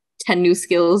 10 new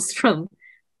skills from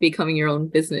becoming your own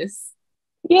business.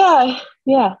 Yeah,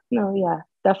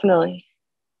 definitely.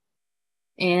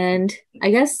 And I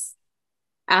guess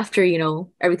after, you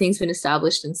know, everything's been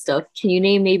established and stuff, can you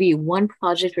name maybe one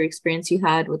project or experience you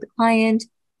had with a client,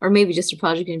 or maybe just a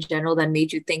project in general that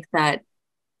made you think that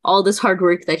all this hard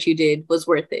work that you did was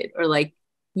worth it, or like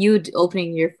you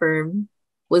opening your firm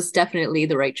was definitely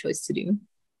the right choice to do?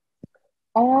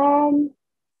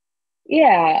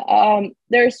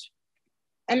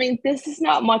 This is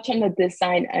not much on the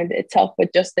design end itself,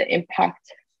 but just the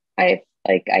impact I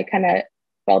kind of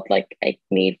felt like I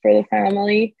made for the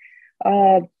family.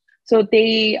 So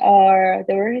they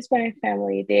were a Hispanic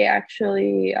family. They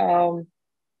actually, I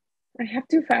have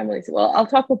 2 families. Well, I'll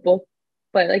talk with both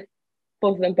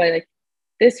of them, but like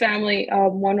this family,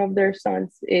 one of their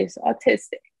sons is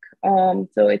autistic.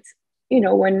 So it's, you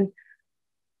know,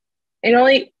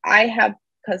 I have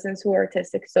cousins who are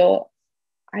autistic, so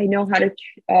I know how to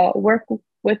work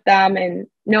with them, and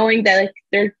knowing that like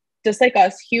they're just like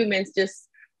us humans, just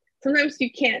sometimes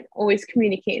you can't always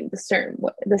communicate in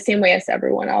the same way as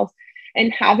everyone else,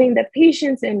 and having the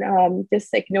patience and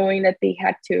just like knowing that they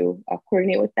had to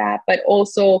coordinate with that, but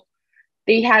also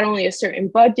they had only a certain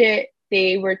budget.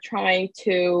 They had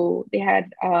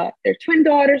their twin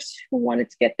daughters who wanted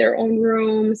to get their own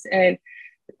rooms, and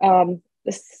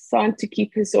the son to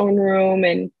keep his own room,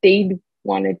 and they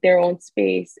wanted their own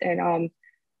space. And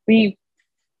we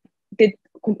did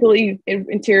completely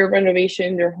interior renovation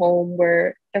in their home,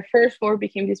 where the first floor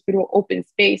became this beautiful open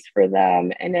space for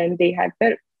them, and then they had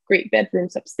great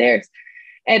bedrooms upstairs.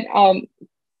 And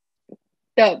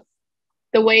the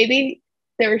way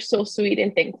they were so sweet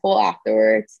and thankful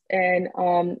afterwards, and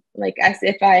like as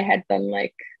if I had done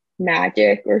like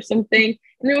magic or something.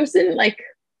 And it wasn't like,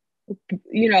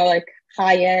 like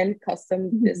high-end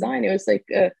custom design. It was like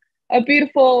a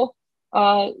beautiful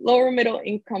lower middle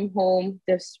income home,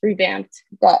 just revamped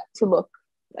that to look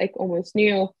like almost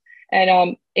new.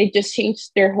 And it just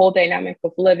changed their whole dynamic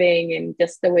of living and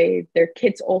just the way their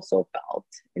kids also felt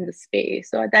in the space.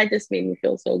 So that just made me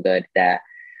feel so good that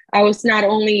I was not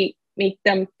only make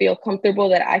them feel comfortable,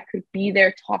 that I could be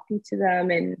there talking to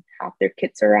them and have their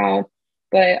kids around.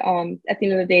 But at the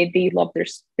end of the day, they love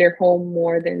their home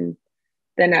more than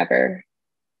ever.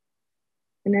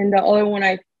 And then the other one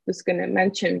I was going to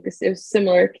mention, because it was a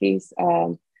similar case,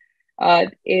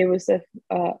 it was a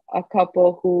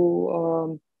couple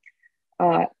who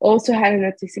also had an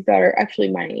autistic daughter, actually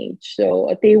my age.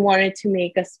 So they wanted to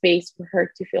make a space for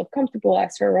her to feel comfortable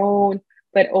as her own,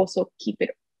 but also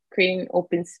creating an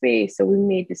open space. So we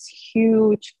made this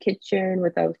huge kitchen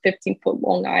with a 15-foot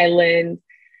long island.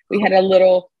 We had a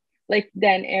little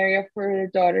den area for the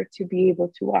daughter to be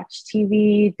able to watch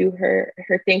TV, do her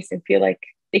things, and feel like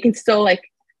they can still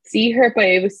see her, but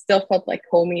it was still felt like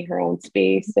homey, her own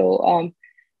space. So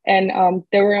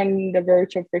they were on the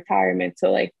verge of retirement.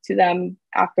 So to them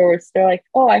afterwards, they're like,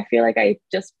 oh, I feel like I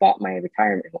just bought my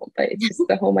retirement home, but it's just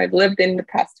the home I've lived in the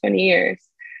past 20 years.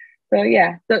 So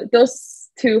yeah, those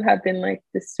two have been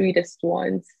the sweetest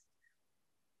ones.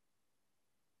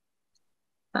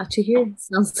 Glad to hear.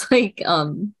 Sounds like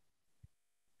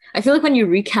I feel like when you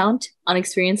recount on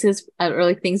experiences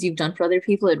or things you've done for other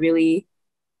people, it really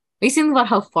makes you think about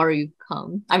how far you've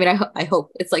come. I mean, I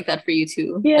hope it's like that for you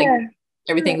too. Yeah.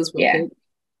 Everything was worth it.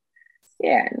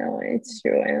 Yeah, no, it's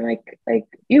true. And like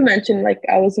you mentioned,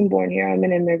 I wasn't born here. I'm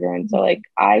an immigrant. So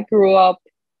I grew up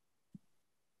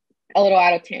a little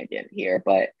out of tangent here,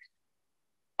 but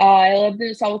I lived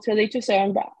in Salvatore de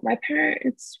Tucson. My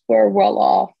parents were well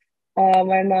off.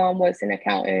 My mom was an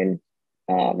accountant,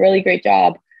 really great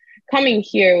job. Coming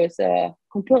here was a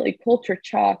completely culture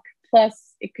shock.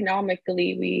 Plus,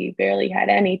 economically, we barely had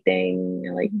anything.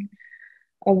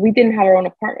 We didn't have our own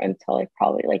apartment until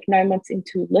probably 9 months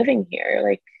into living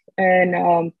here.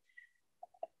 I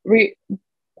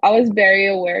was very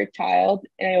aware child,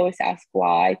 and I always ask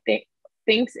why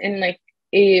things, and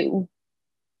it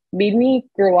made me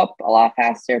grow up a lot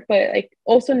faster. But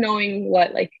also knowing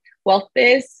what wealth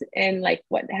is and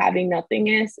what having nothing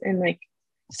is, and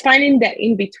just finding that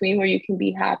in between where you can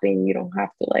be happy and you don't have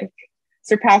to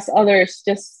surpass others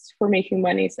just for making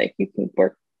money. It's you can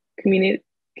work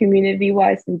community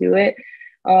wise and do it.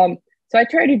 So I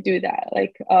try to do that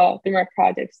through my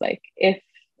projects. If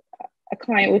a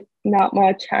client with not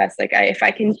much has if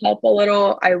I can help a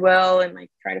little, I will, and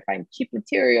try to find cheap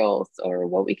materials or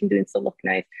what we can do and still look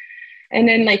nice. And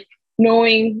then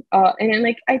knowing and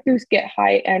then I do get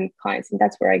high-end clients, and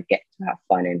that's where I get to have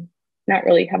fun and not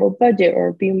really have a budget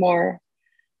or be more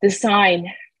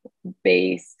design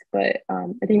based. But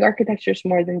I think architecture is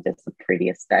more than just a pretty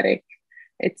aesthetic.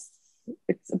 It's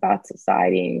about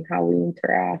society and how we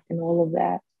interact and all of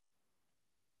that.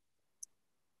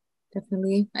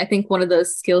 Definitely. I think one of the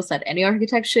skills that any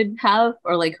architect should have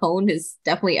or hone is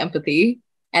definitely empathy.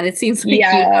 And it seems like you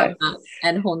have that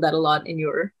and hone that a lot in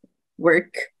your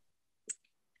work.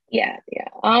 Yeah.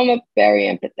 I'm a very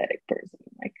empathetic person,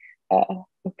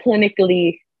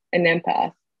 clinically an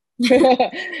empath.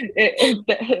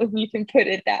 if you can put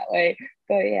it that way.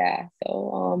 But yeah,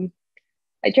 so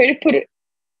I try to put it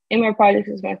in my projects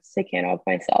as much as I can of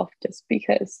myself, just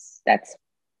because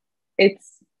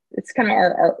it's kind of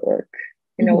our artwork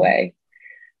in a way.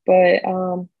 But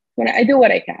when I do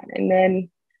what I can, and then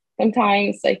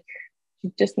sometimes you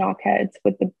just knock heads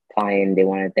with the client, they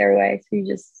want it their way, so you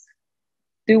just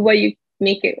do what you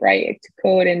make it right to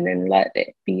code, and then let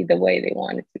it be the way they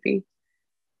want it to be.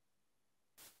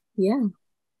 Yeah.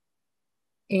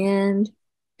 And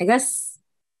I guess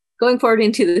going forward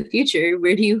into the future,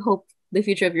 where do you hope the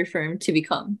future of your firm to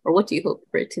become, or what do you hope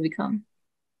for it to become?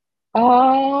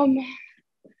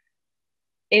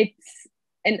 It's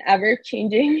an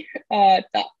ever-changing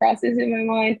thought process in my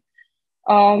mind.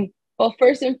 Well,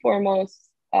 first and foremost,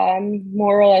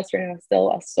 more or less right now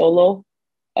still a solo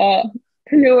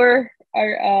entrepreneur.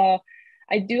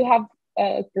 I do have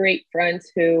great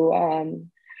friends who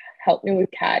help me with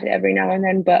CAD every now and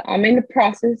then, but I'm in the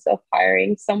process of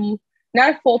hiring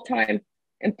not a full-time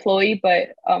employee, but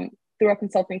through a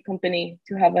consulting company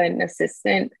to have an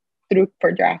assistant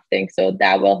for drafting. So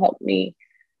that will help me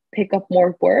pick up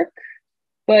more work.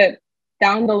 But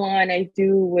down the line, I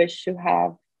do wish to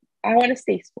I want to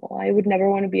stay small. I would never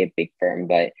want to be a big firm,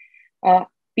 but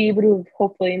be able to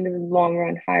hopefully in the long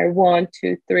run hire 1,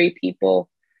 2, 3 people.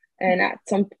 And at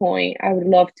some point, I would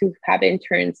love to have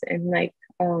interns and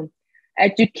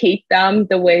educate them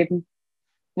the way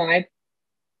my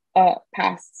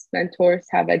past mentors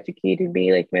have educated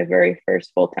me. Like my very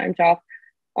first full-time job,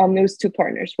 there was two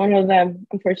partners. One of them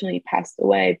unfortunately passed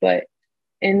away, but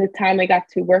in the time I got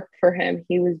to work for him,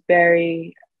 he was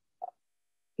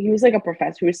like a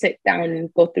professor who would sit down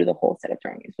and go through the whole set of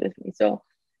drawings with me. So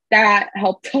that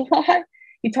helped a lot.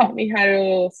 He taught me how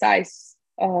to size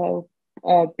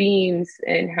beams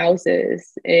in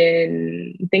houses,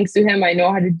 and thanks to him, I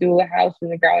know how to do a house from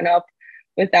the ground up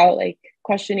without like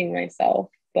questioning myself.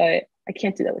 But I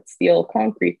can't do that with steel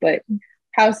concrete, but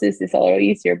houses is a little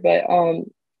easier. But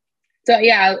so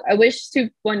yeah, I wish to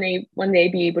one day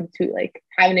be able to like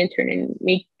have an intern and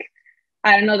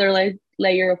add another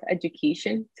layer of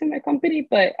education to my company.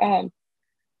 But I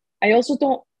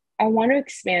want to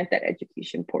expand that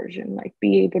education portion, like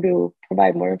be able to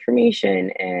provide more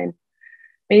information, and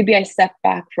maybe I step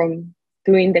back from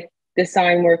doing the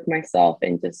design work myself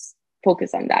and just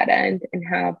focus on that end and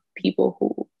have people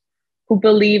who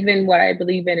believe in what I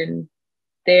believe in, and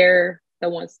they're the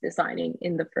ones designing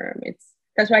in the firm.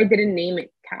 That's why I didn't name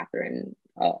it Katherine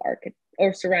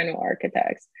or Serrano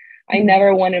Architects. I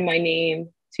never wanted my name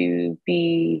to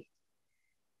be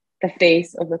the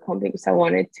face of the company, because I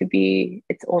wanted to be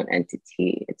its own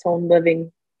entity, its own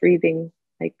living, breathing,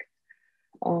 like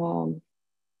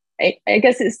I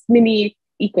guess it's mini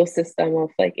ecosystem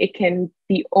of like it can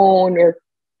be owned or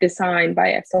designed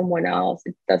by someone else.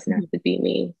 It doesn't have to be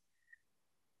me.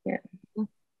 Yeah.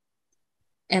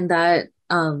 And that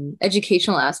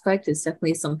educational aspect is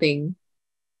definitely something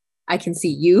I can see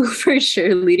you for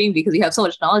sure leading, because you have so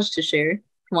much knowledge to share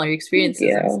from all your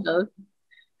experiences and stuff.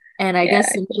 And I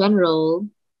guess in general,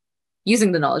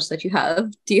 using the knowledge that you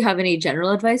have, do you have any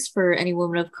general advice for any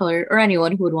woman of color or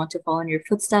anyone who would want to follow in your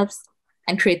footsteps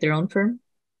and create their own firm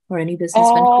or any business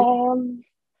venture?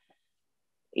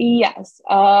 Yes.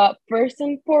 First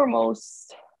and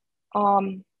foremost,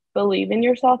 believe in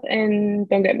yourself, and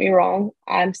don't get me wrong,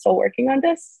 I'm still working on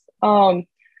this.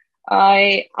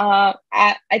 I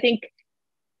think,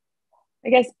 I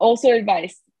guess also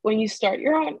advice, when you start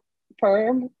your own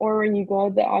firm or when you go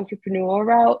the entrepreneurial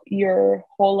route, your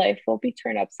whole life will be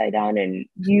turned upside down, and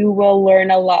you will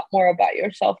learn a lot more about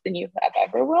yourself than you have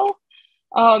ever will.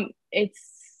 I'm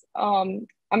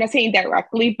not saying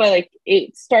directly, but like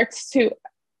it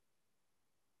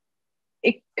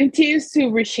continues to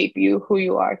reshape you, who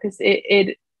you are, because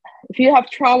if you have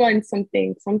trauma in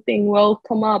something will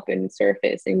come up and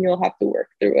surface, and you'll have to work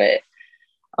through it.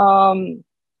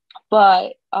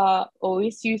 But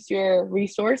always use your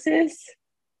resources.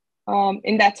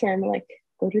 In that term, like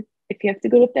if you have to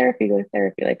go to therapy, go to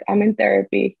therapy. Like I'm in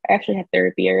therapy. I actually had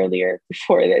therapy earlier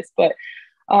before this, but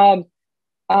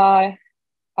have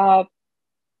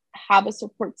a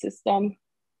support system.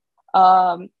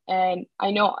 And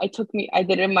I know I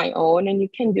did it on my own, and you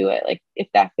can do it like if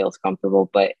that feels comfortable.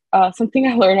 But something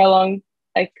I learned along,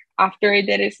 like after I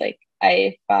did, is like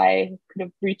if I could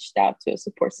have reached out to a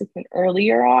support system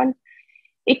earlier on,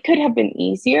 it could have been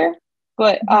easier.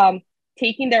 But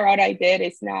taking the route I did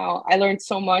is now I learned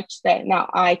so much that now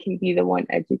I can be the one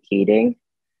educating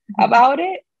about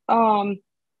it. So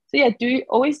yeah,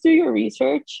 always do your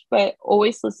research, but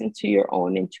always listen to your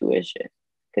own intuition,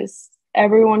 because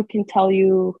everyone can tell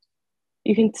you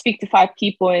can speak to 5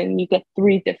 people and you get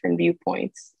 3 different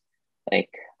viewpoints.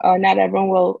 Like not everyone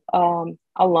will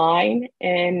align,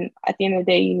 and at the end of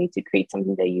the day, you need to create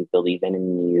something that you believe in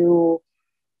and you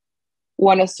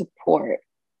want to support,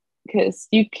 because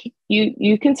you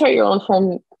can start your own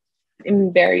firm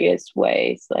in various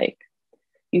ways. Like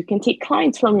you can take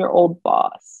clients from your old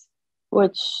boss,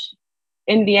 which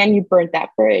in the end you burnt that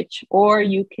bridge, or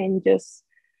you can just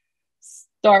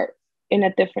start in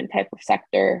a different type of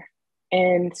sector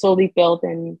and slowly build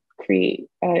and create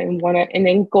and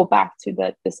then go back to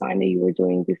the design that you were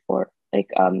doing before. Like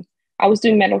I was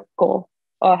doing medical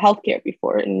healthcare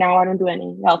before, and now I don't do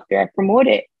any healthcare. I promote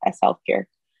it as healthcare,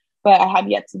 but I have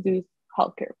yet to do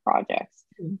healthcare projects.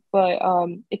 But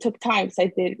it took time, because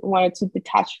I wanted to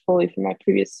detach fully from my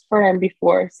previous firm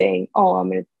before saying, oh,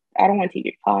 I don't want to take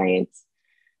your clients.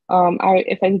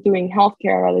 If I'm doing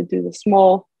healthcare, I'd rather do the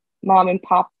small mom and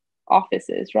pop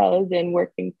offices rather than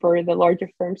working for the larger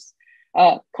firms,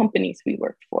 companies we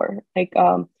worked for. Like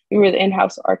we were the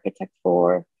in-house architect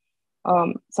for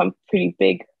some pretty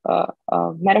big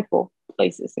medical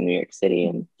places in New York City,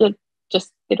 and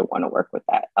just didn't want to work with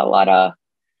that. A lot of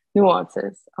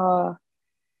nuances. I'm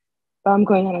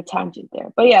going on a tangent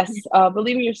there, but yes,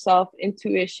 believe in yourself,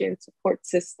 intuition, support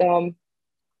system,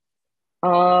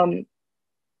 and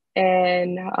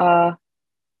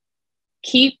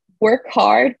work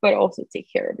hard, but also take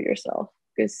care of yourself,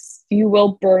 because you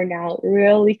will burn out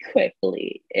really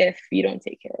quickly if you don't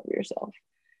take care of yourself.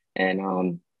 And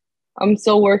I'm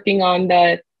still working on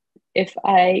that. If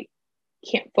I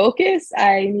can't focus,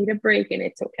 I need a break, and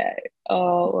it's okay.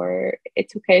 Or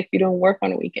it's okay if you don't work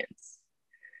on weekends.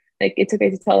 Like, it's okay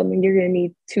to tell them you're going to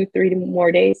need 2-3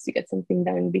 more days to get something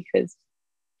done, because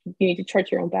you need to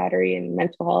charge your own battery and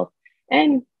mental health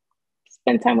and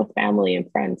spend time with family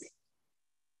and friends.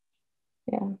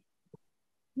 Yeah.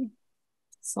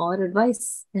 Solid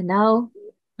advice. And now,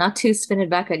 not to spin it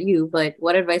back at you, but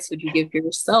what advice would you give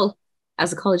yourself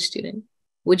as a college student?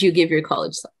 Would you give your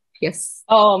college self? Yes.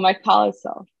 Oh, my college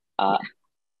self. I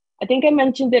think I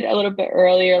mentioned it a little bit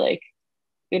earlier. Like,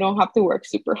 you don't have to work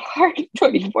super hard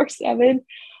 24/7.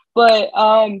 But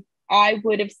I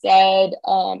would have said,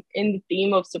 in the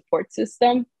theme of support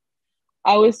system,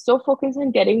 I was so focused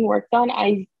on getting work done.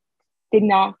 I did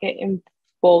not get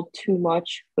involved too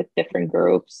much with different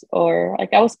groups, or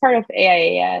like, I was part of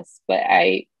AIAS, but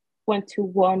I went to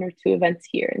 1 or 2 events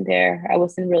here and there. I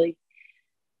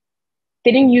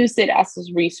didn't use it as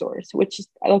a resource, which is,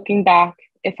 looking back,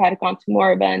 if I had gone to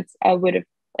more events, I would have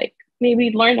like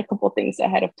maybe learned a couple things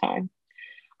ahead of time.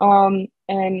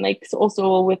 And like, so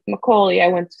also with Macaulay, I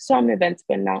went to some events,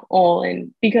 but not all.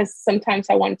 And because sometimes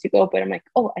I wanted to go, but I'm like,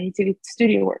 oh, I need to get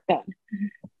studio work done. Mm-hmm.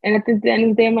 And at the end of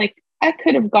the day, I'm like, I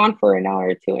could have gone for an hour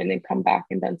or 2 and then come back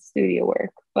and done studio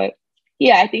work. But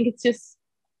yeah, I think it's just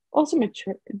also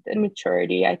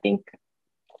maturity. I think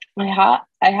I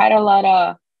had a lot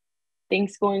of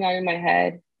things going on in my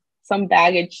head, some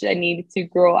baggage that needed to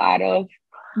grow out of,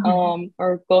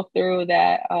 or go through,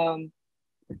 that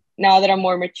now that I'm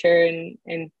more mature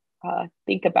and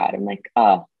think about it, I'm like,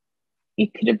 oh, you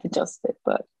could have adjusted.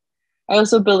 But I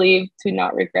also believe to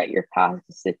not regret your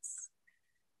past.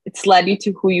 It's led you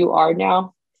to who you are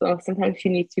now. So sometimes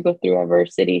you need to go through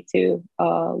adversity to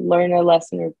learn a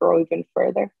lesson or grow even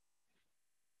further.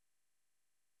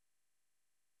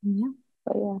 Yeah.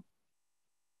 But yeah.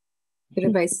 Good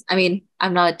advice. I mean,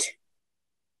 I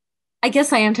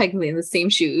guess I am technically in the same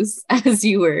shoes as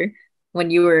you were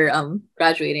when you were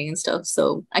graduating and stuff.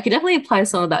 So I could definitely apply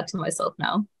some of that to myself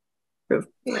now.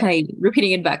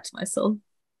 Repeating it back to myself.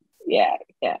 Yeah.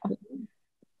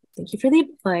 Thank you for the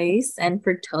advice and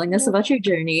for telling us about your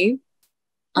journey.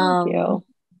 Thank you.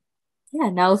 Yeah,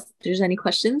 now if there's any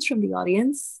questions from the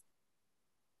audience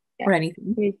or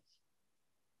anything.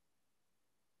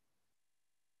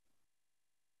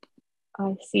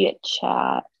 I see a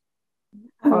chat.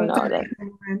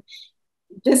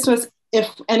 This was, if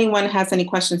anyone has any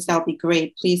questions, that would be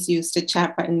great. Please use the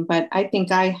chat button. But I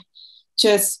think I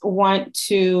just want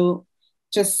to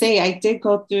just say I did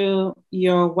go through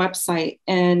your website,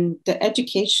 and the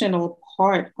educational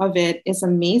part of it is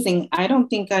amazing. I don't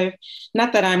think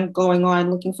not that I'm going on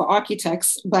looking for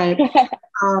architects, but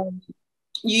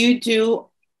you do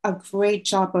a great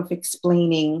job of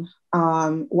explaining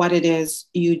what it is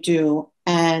you do,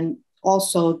 and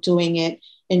also doing it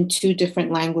in 2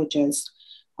 different languages.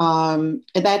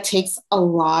 That takes a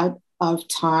lot of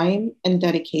time and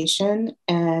dedication.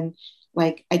 And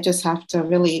like, I just have to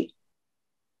really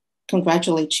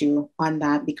congratulate you on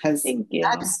that, because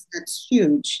that's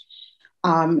huge.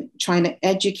 Trying to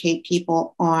educate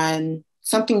people on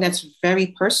something that's very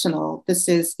personal. This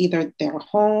is either their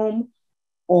home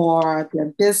or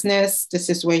their business. This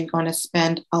is where you're going to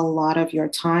spend a lot of your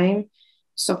time.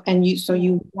 So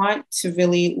you want to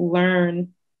really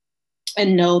learn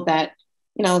and know that,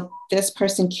 this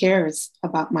person cares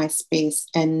about my space,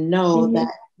 and know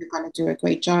that you're going to do a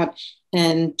great job.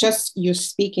 And just you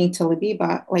speaking to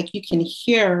Labiba, like, you can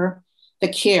hear the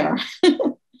care.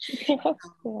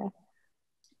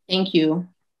 Thank you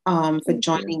for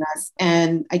joining us.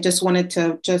 And I just wanted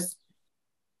to just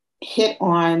hit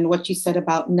on what you said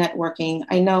about networking.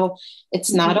 I know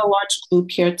it's not a large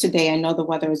group here today. I know the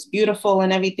weather is beautiful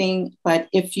and everything, but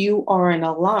if you are an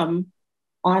alum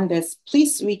on this,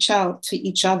 please reach out to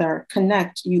each other,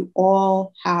 connect. You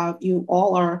all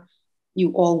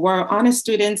were honor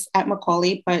students at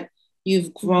Macaulay, but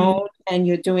you've grown and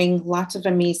you're doing lots of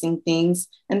amazing things.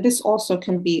 And this also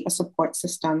can be a support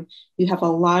system. You have a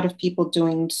lot of people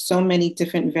doing so many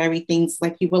different varied things.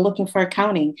 Like, you were looking for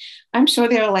accounting. I'm sure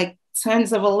there are like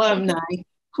tons of alumni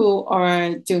who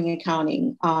are doing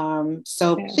accounting.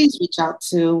 So please reach out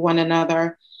to one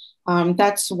another.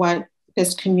 That's what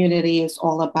this community is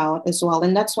all about as well.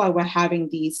 And that's why we're having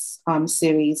these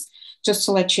series, just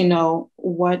to let you know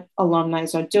what alumni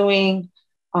are doing,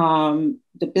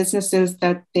 the businesses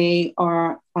that they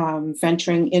are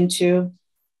venturing into.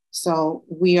 So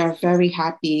we are very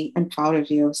happy and proud of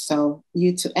you. So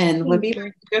you too, and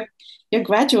Labiba, you're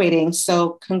graduating.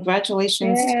 So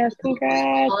congratulations. Yes,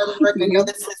 congrats. I know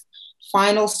this is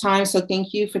finals time, so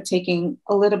thank you for taking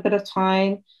a little bit of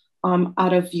time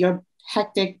out of your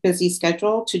hectic, busy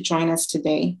schedule to join us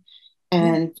today.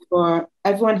 And for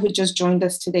everyone who just joined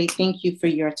us today, thank you for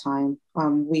your time.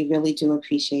 We really do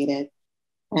appreciate it.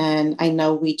 And I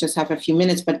know we just have a few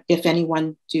minutes, but if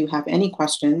anyone do have any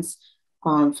questions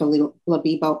for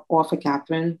Labiba or for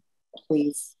Katherine,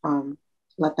 please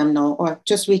let them know or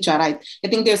just reach out. I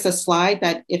think there's a slide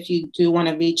that if you do want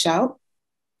to reach out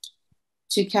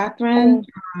to Katherine,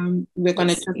 we're going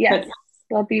to yes.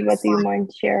 Labiba, do you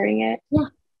mind sharing it? Yeah.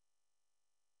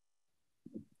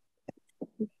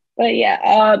 But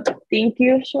yeah, thank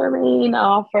you,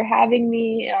 Charmaine, for having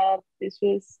me. This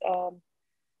was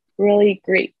really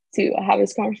great to have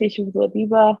this conversation with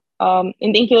Labiba. And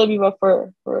thank you, Labiba,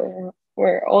 for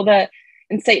all the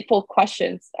insightful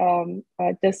questions.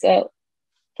 Just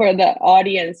for the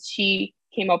audience, she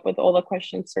came up with all the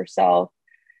questions herself.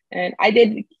 And I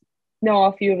did know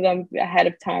a few of them ahead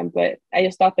of time, but I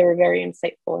just thought they were very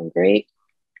insightful and great.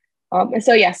 And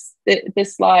so yes,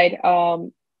 this slide,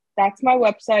 that's my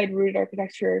website,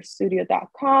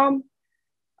 rootedarchitecturestudio.com.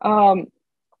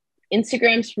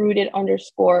 Instagram's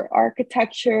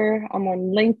rooted_architecture. I'm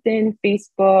on LinkedIn,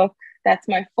 Facebook. That's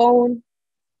my phone,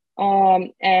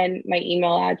 and my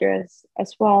email address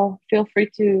as well. Feel free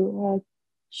to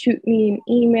shoot me an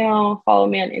email, follow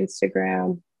me on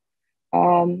Instagram.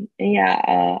 And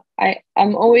yeah,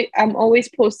 I'm always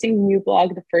posting new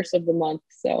blog the first of the month.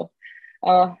 So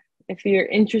if you're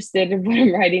interested in what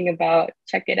I'm writing about,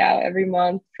 check it out every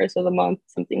month, first of the month,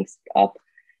 something's up.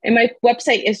 And my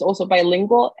website is also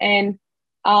bilingual, and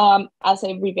as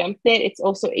I revamped it, it's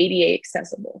also ADA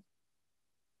accessible.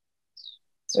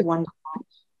 It's wonderful.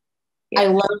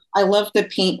 Yeah. I love the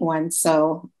paint one,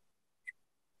 so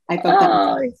I thought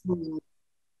that was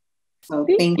so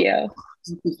thank you.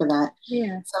 Thank you for that.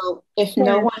 Yeah. So if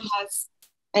no one has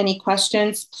any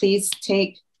questions, please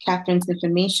take Katherine's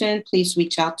information. Please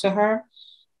reach out to her.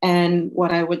 And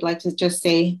what I would like to just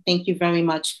say, thank you very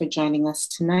much for joining us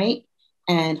tonight,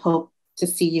 and hope to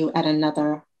see you at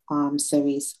another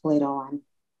series later on.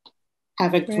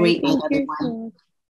 Have a great night, everyone.